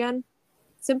friends again,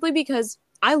 simply because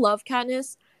I love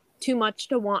Katniss too much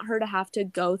to want her to have to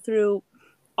go through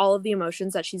all of the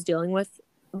emotions that she's dealing with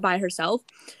by herself.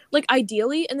 Like,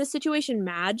 ideally, in this situation,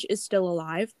 Madge is still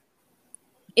alive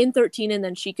in 13, and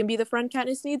then she can be the friend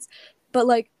Katniss needs. But,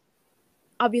 like,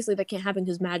 obviously that can't happen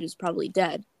because Madge is probably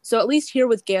dead. So at least here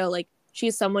with Gale, like, she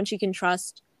is someone she can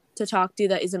trust to talk to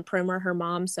that isn't Prim or her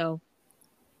mom. So,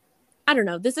 I don't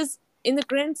know. This is, in the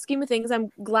grand scheme of things,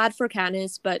 I'm glad for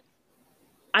Katniss, but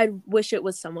I wish it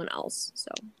was someone else.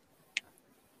 So,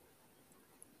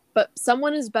 but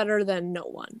someone is better than no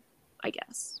one, I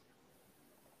guess.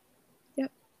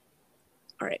 Yep.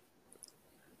 All right.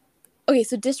 Okay,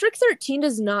 so District 13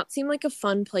 does not seem like a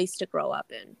fun place to grow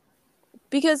up in.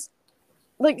 Because,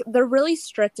 like, they're really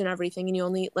strict and everything, and you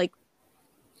only, like,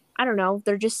 I don't know,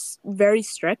 they're just very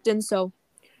strict. And so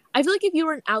I feel like if you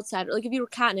were an outsider, like if you were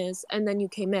Katniss and then you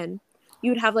came in,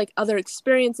 you would have, like, other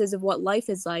experiences of what life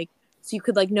is like. So you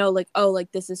could, like, know, like, oh,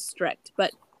 like, this is strict.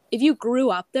 But if you grew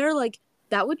up there, like,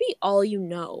 that would be all you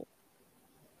know.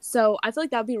 So I feel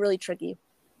like that would be really tricky.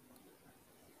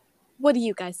 What do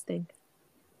you guys think?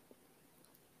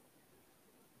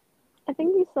 I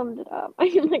think you summed it up. I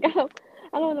mean, like, I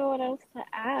don't know what else to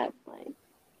add. Like,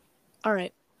 all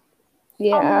right.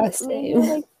 Yeah, maybe, same.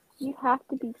 like, you have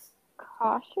to be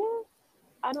cautious.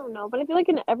 I don't know, but I feel like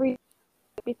in every,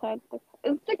 besides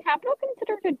is the Capitol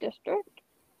considered a district?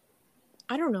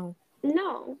 I don't know.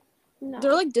 No.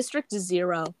 They're like District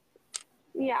 0.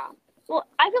 Yeah. Well,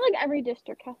 I feel like every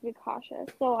district has to be cautious.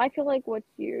 So I feel like what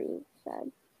you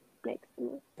said makes the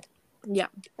most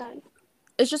sense.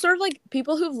 It's just sort of like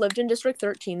people who've lived in District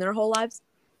 13 their whole lives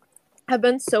have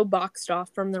been so boxed off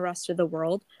from the rest of the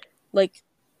world. Like,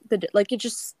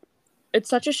 it's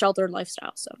such a sheltered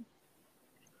lifestyle. So,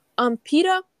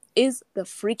 Peeta is the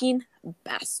freaking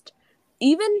best.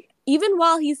 Even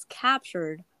while he's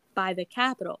captured by the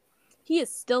Capitol, he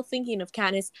is still thinking of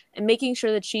Katniss and making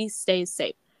sure that she stays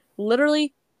safe.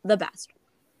 Literally the best.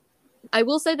 I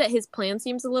will say that his plan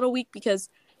seems a little weak because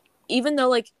even though,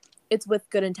 like, it's with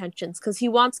good intentions, because he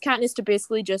wants Katniss to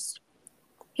basically just,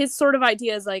 his sort of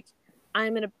idea is like,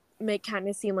 I'm going to make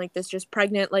Katniss seem like this just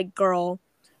pregnant, like, girl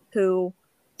who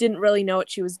didn't really know what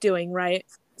she was doing, right?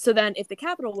 So then if the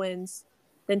Capitol wins,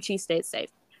 then she stays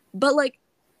safe. But, like,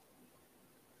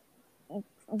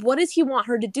 what does he want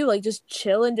her to do? Like, just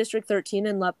chill in District 13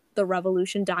 and let the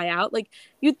revolution die out? Like,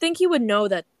 you'd think he would know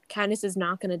that Katniss is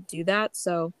not going to do that,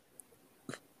 so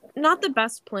not the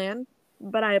best plan,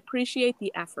 but I appreciate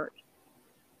the effort.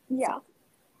 Yeah.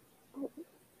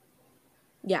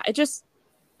 Yeah, it just,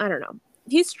 I don't know.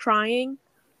 He's trying,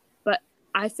 but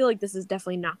I feel like this is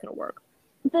definitely not going to work.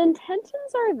 The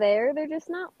intentions are there. They're just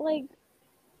not, like,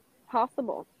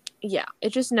 possible. Yeah,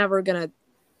 it's just never going to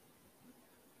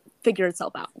figure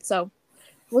itself out. So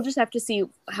we'll just have to see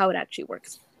how it actually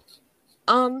works.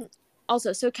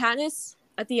 Also, so Katniss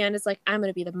at the end is like, I'm going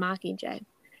to be the Mockingjay.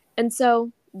 And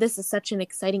so this is such an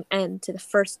exciting end to the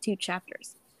first 2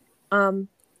 chapters.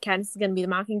 Katniss is going to be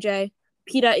the Mockingjay.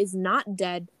 Peeta is not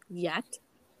dead yet.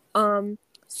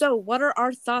 So what are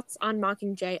our thoughts on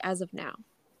Mockingjay as of now?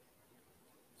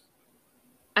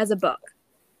 As a book.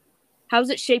 How's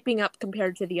it shaping up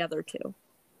compared to the other 2?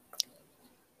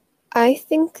 I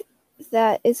think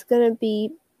that it's going to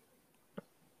be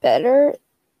better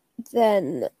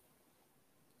than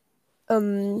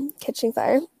Catching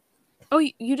Fire. Oh,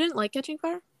 you didn't like Catching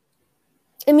Fire?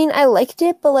 I mean, I liked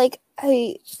it, but like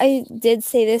I did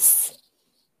say this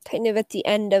kind of at the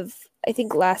end of, I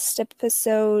think, last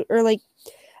episode, or like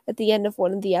at the end of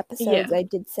one of the episodes. Yeah. I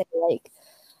did say like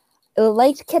I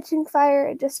liked Catching Fire.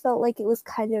 It just felt like it was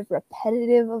kind of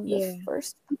repetitive of the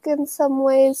first book in some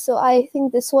ways. So I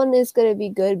think this one is going to be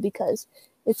good because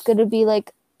it's going to be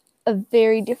like a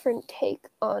very different take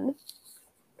on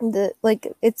the, like,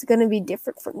 it's going to be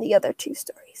different from the other 2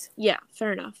 stories. Yeah,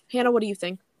 fair enough. Hannah, what do you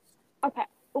think? Okay.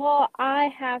 Well, I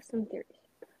have some theories.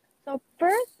 So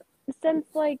first, since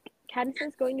like Katniss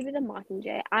is going to be the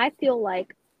Mockingjay, I feel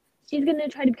like she's going to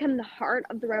try to become the heart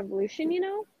of the revolution, you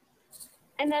know?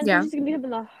 And then she's going to become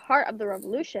the heart of the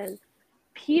revolution.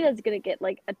 Peeta's going to get,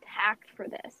 like, attacked for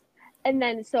this. And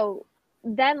then,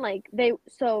 like,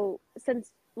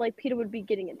 since, like, Peeta would be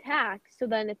getting attacked, so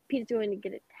then if Peeta's going to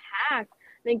get attacked,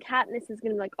 then Katniss is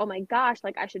going to be like, oh my gosh,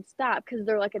 like, I should stop, because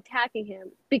they're, like, attacking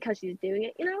him because she's doing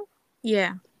it, you know?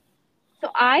 Yeah.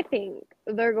 So I think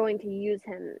they're going to use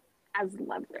him as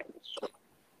leverage.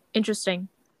 Interesting.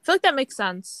 I feel like that makes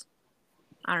sense.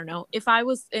 I don't know. If I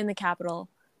was in the Capitol,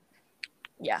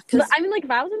 yeah. But I mean, like, if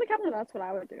I was in the Capitol, that's what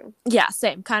I would do. Yeah,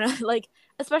 same. Kind of like,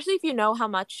 especially if you know how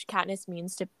much Katniss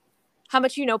means to, how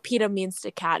much Peeta means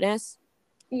to Katniss.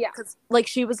 Yeah. Because, like,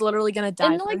 she was literally going to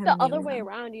die. And, like, the other way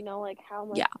around, you know, like, how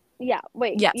much. Yeah. Yeah,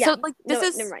 wait. Yeah, yeah. so, like, this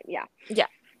is. Never mind, yeah. Yeah,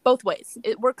 both ways.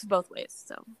 It works both ways,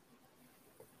 so.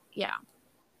 Yeah.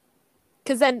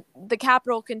 Because then the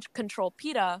Capitol can control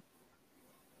Peeta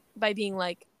by being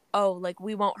like, oh, like,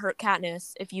 we won't hurt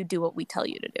Katniss if you do what we tell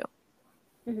you to do.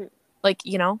 Mm-hmm. Like,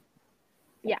 you know?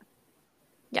 Yeah.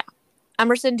 Yeah.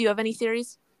 Emerson, do you have any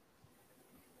theories?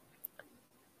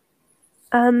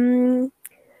 I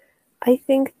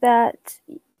think that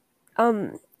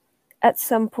at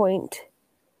some point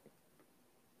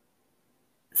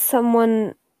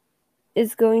someone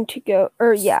is going to go,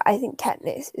 or yeah, I think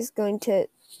Katniss is going to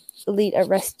lead a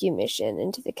rescue mission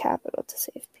into the Capitol to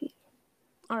save Peeta.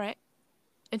 All right.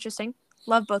 Interesting.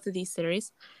 Love both of these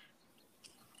theories.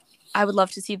 I would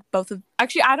love to see both of...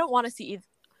 Actually, I don't want to see either.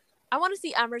 I want to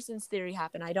see Emerson's theory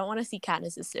happen. I don't want to see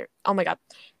Katniss's theory. Oh my god.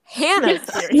 Hannah's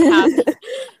theory happen.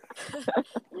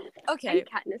 Okay. I'm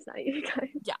Katniss, not you guys.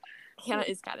 Yeah. Hannah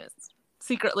is Katniss.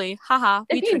 Secretly. Haha.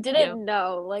 If you didn't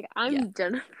know, like, I'm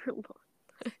Jennifer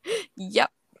Lawrence.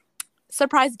 Yep.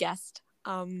 Surprise guest.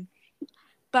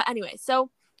 But anyway, so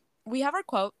we have our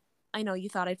quote. I know you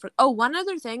thought I'd... one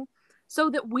other thing. So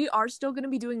that we are still going to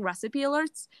be doing recipe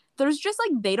alerts. There's just,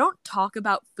 like, they don't talk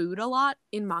about food a lot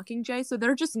in Mockingjay, so there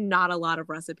are just not a lot of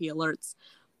recipe alerts.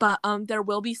 But there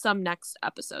will be some next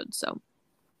episode, so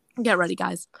get ready,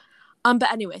 guys.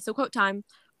 But anyway, so quote time.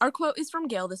 Our quote is from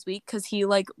Gale this week, because he,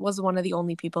 like, was one of the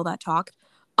only people that talked.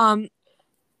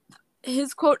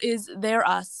 His quote is, "They're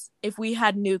us, if we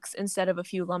had nukes instead of a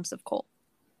few lumps of coal."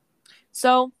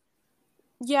 So,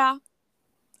 yeah.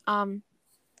 I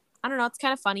don't know, it's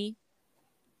kind of funny.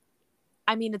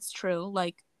 I mean, it's true.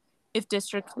 Like, if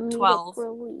District 12...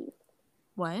 Relief.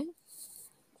 What?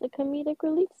 It's a comedic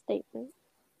relief statement.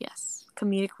 Yes,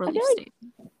 comedic relief like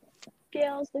statement.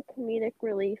 Gale's the comedic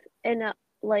relief in a,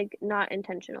 like, not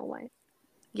intentional way.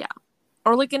 Yeah.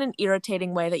 Or, like, in an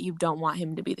irritating way that you don't want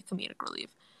him to be the comedic relief.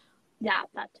 Yeah,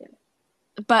 that too.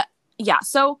 But, yeah,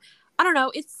 so, I don't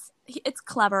know. It's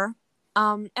clever.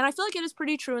 And I feel like it is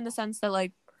pretty true in the sense that,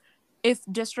 like, if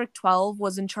District 12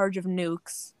 was in charge of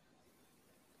nukes...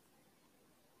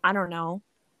 I don't know.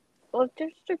 Well, if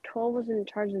District 12 was in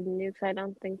charge of the nukes, I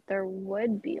don't think there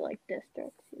would be, like,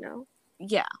 districts, you know?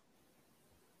 Yeah.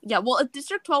 Yeah, well, if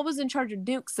District 12 was in charge of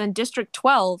nukes, then District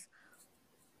 12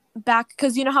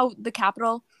 because you know how the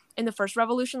Capitol in the first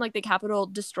revolution, like the Capitol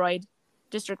destroyed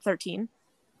District 13?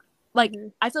 Like,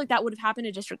 I feel like that would have happened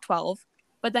in District 12,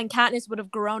 but then Katniss would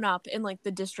have grown up in, like,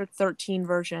 the District 13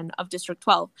 version of District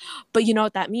 12. But you know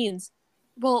what that means?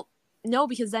 Well, no,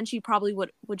 because then she probably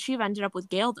would she have ended up with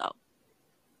Gale, though?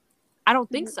 I don't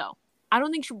think so. I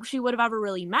don't think she would have ever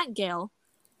really met Gale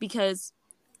because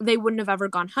they wouldn't have ever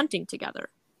gone hunting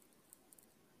together.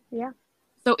 Yeah.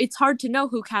 So it's hard to know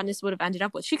who Katniss would have ended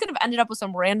up with. She could have ended up with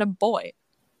some random boy.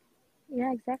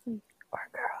 Yeah, exactly.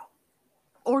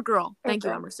 Or girl. Thank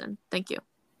you, Emerson. Thank you.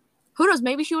 Who knows?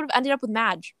 Maybe she would have ended up with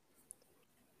Madge.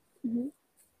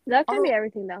 That could be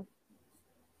everything, though.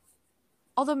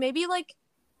 Although maybe, like,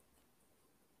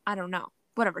 I don't know.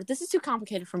 Whatever. This is too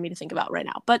complicated for me to think about right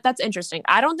now. But that's interesting.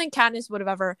 I don't think Katniss would have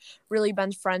ever really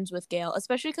been friends with Gale,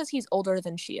 especially because he's older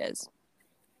than she is.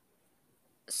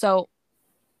 So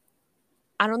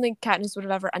I don't think Katniss would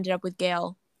have ever ended up with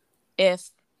Gale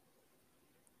if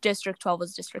District 12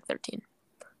 was District 13.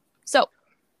 So,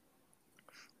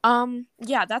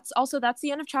 yeah, that's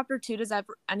the end of chapter 2. Does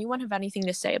anyone have anything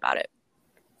to say about it?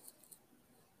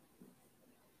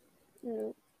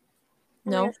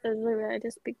 No? I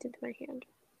just speaked into my hand.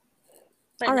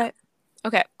 But all right.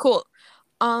 Okay, cool.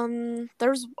 I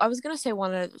was gonna say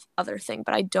one other thing,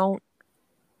 but I don't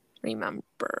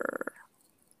remember.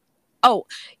 Oh,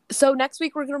 so next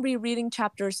week we're gonna be reading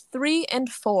chapters 3 and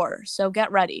 4. So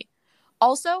get ready.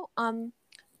 Also,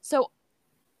 so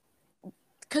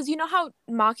because you know how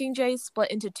Mockingjay is split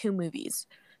into 2 movies.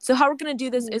 So how we're gonna do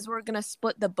this is we're gonna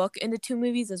split the book into 2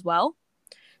 movies as well.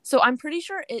 So I'm pretty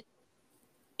sure it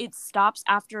stops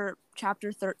after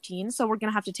chapter 13. So we're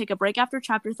going to have to take a break after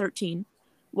chapter 13,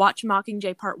 watch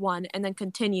Mockingjay Part 1, and then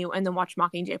continue, and then watch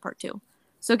Mockingjay Part 2.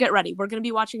 So get ready. We're going to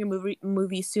be watching a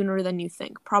movie sooner than you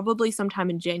think, probably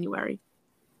sometime in January.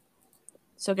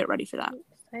 So get ready for that.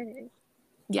 Exciting.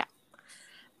 Yeah.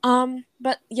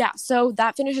 But yeah, so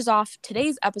that finishes off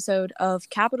today's episode of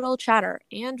Capital Chatter.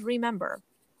 And remember,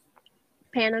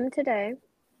 Panem today.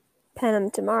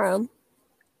 Panem tomorrow.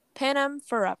 Panem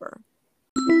forever.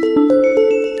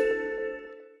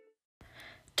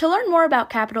 To learn more about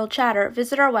Capital Chatter,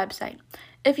 visit our website.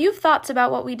 If you have thoughts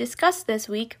about what we discussed this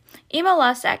week, email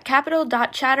us at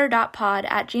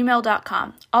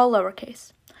capital.chatter.pod@gmail.com, all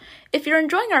lowercase. If you're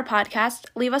enjoying our podcast,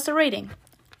 leave us a rating.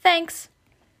 Thanks!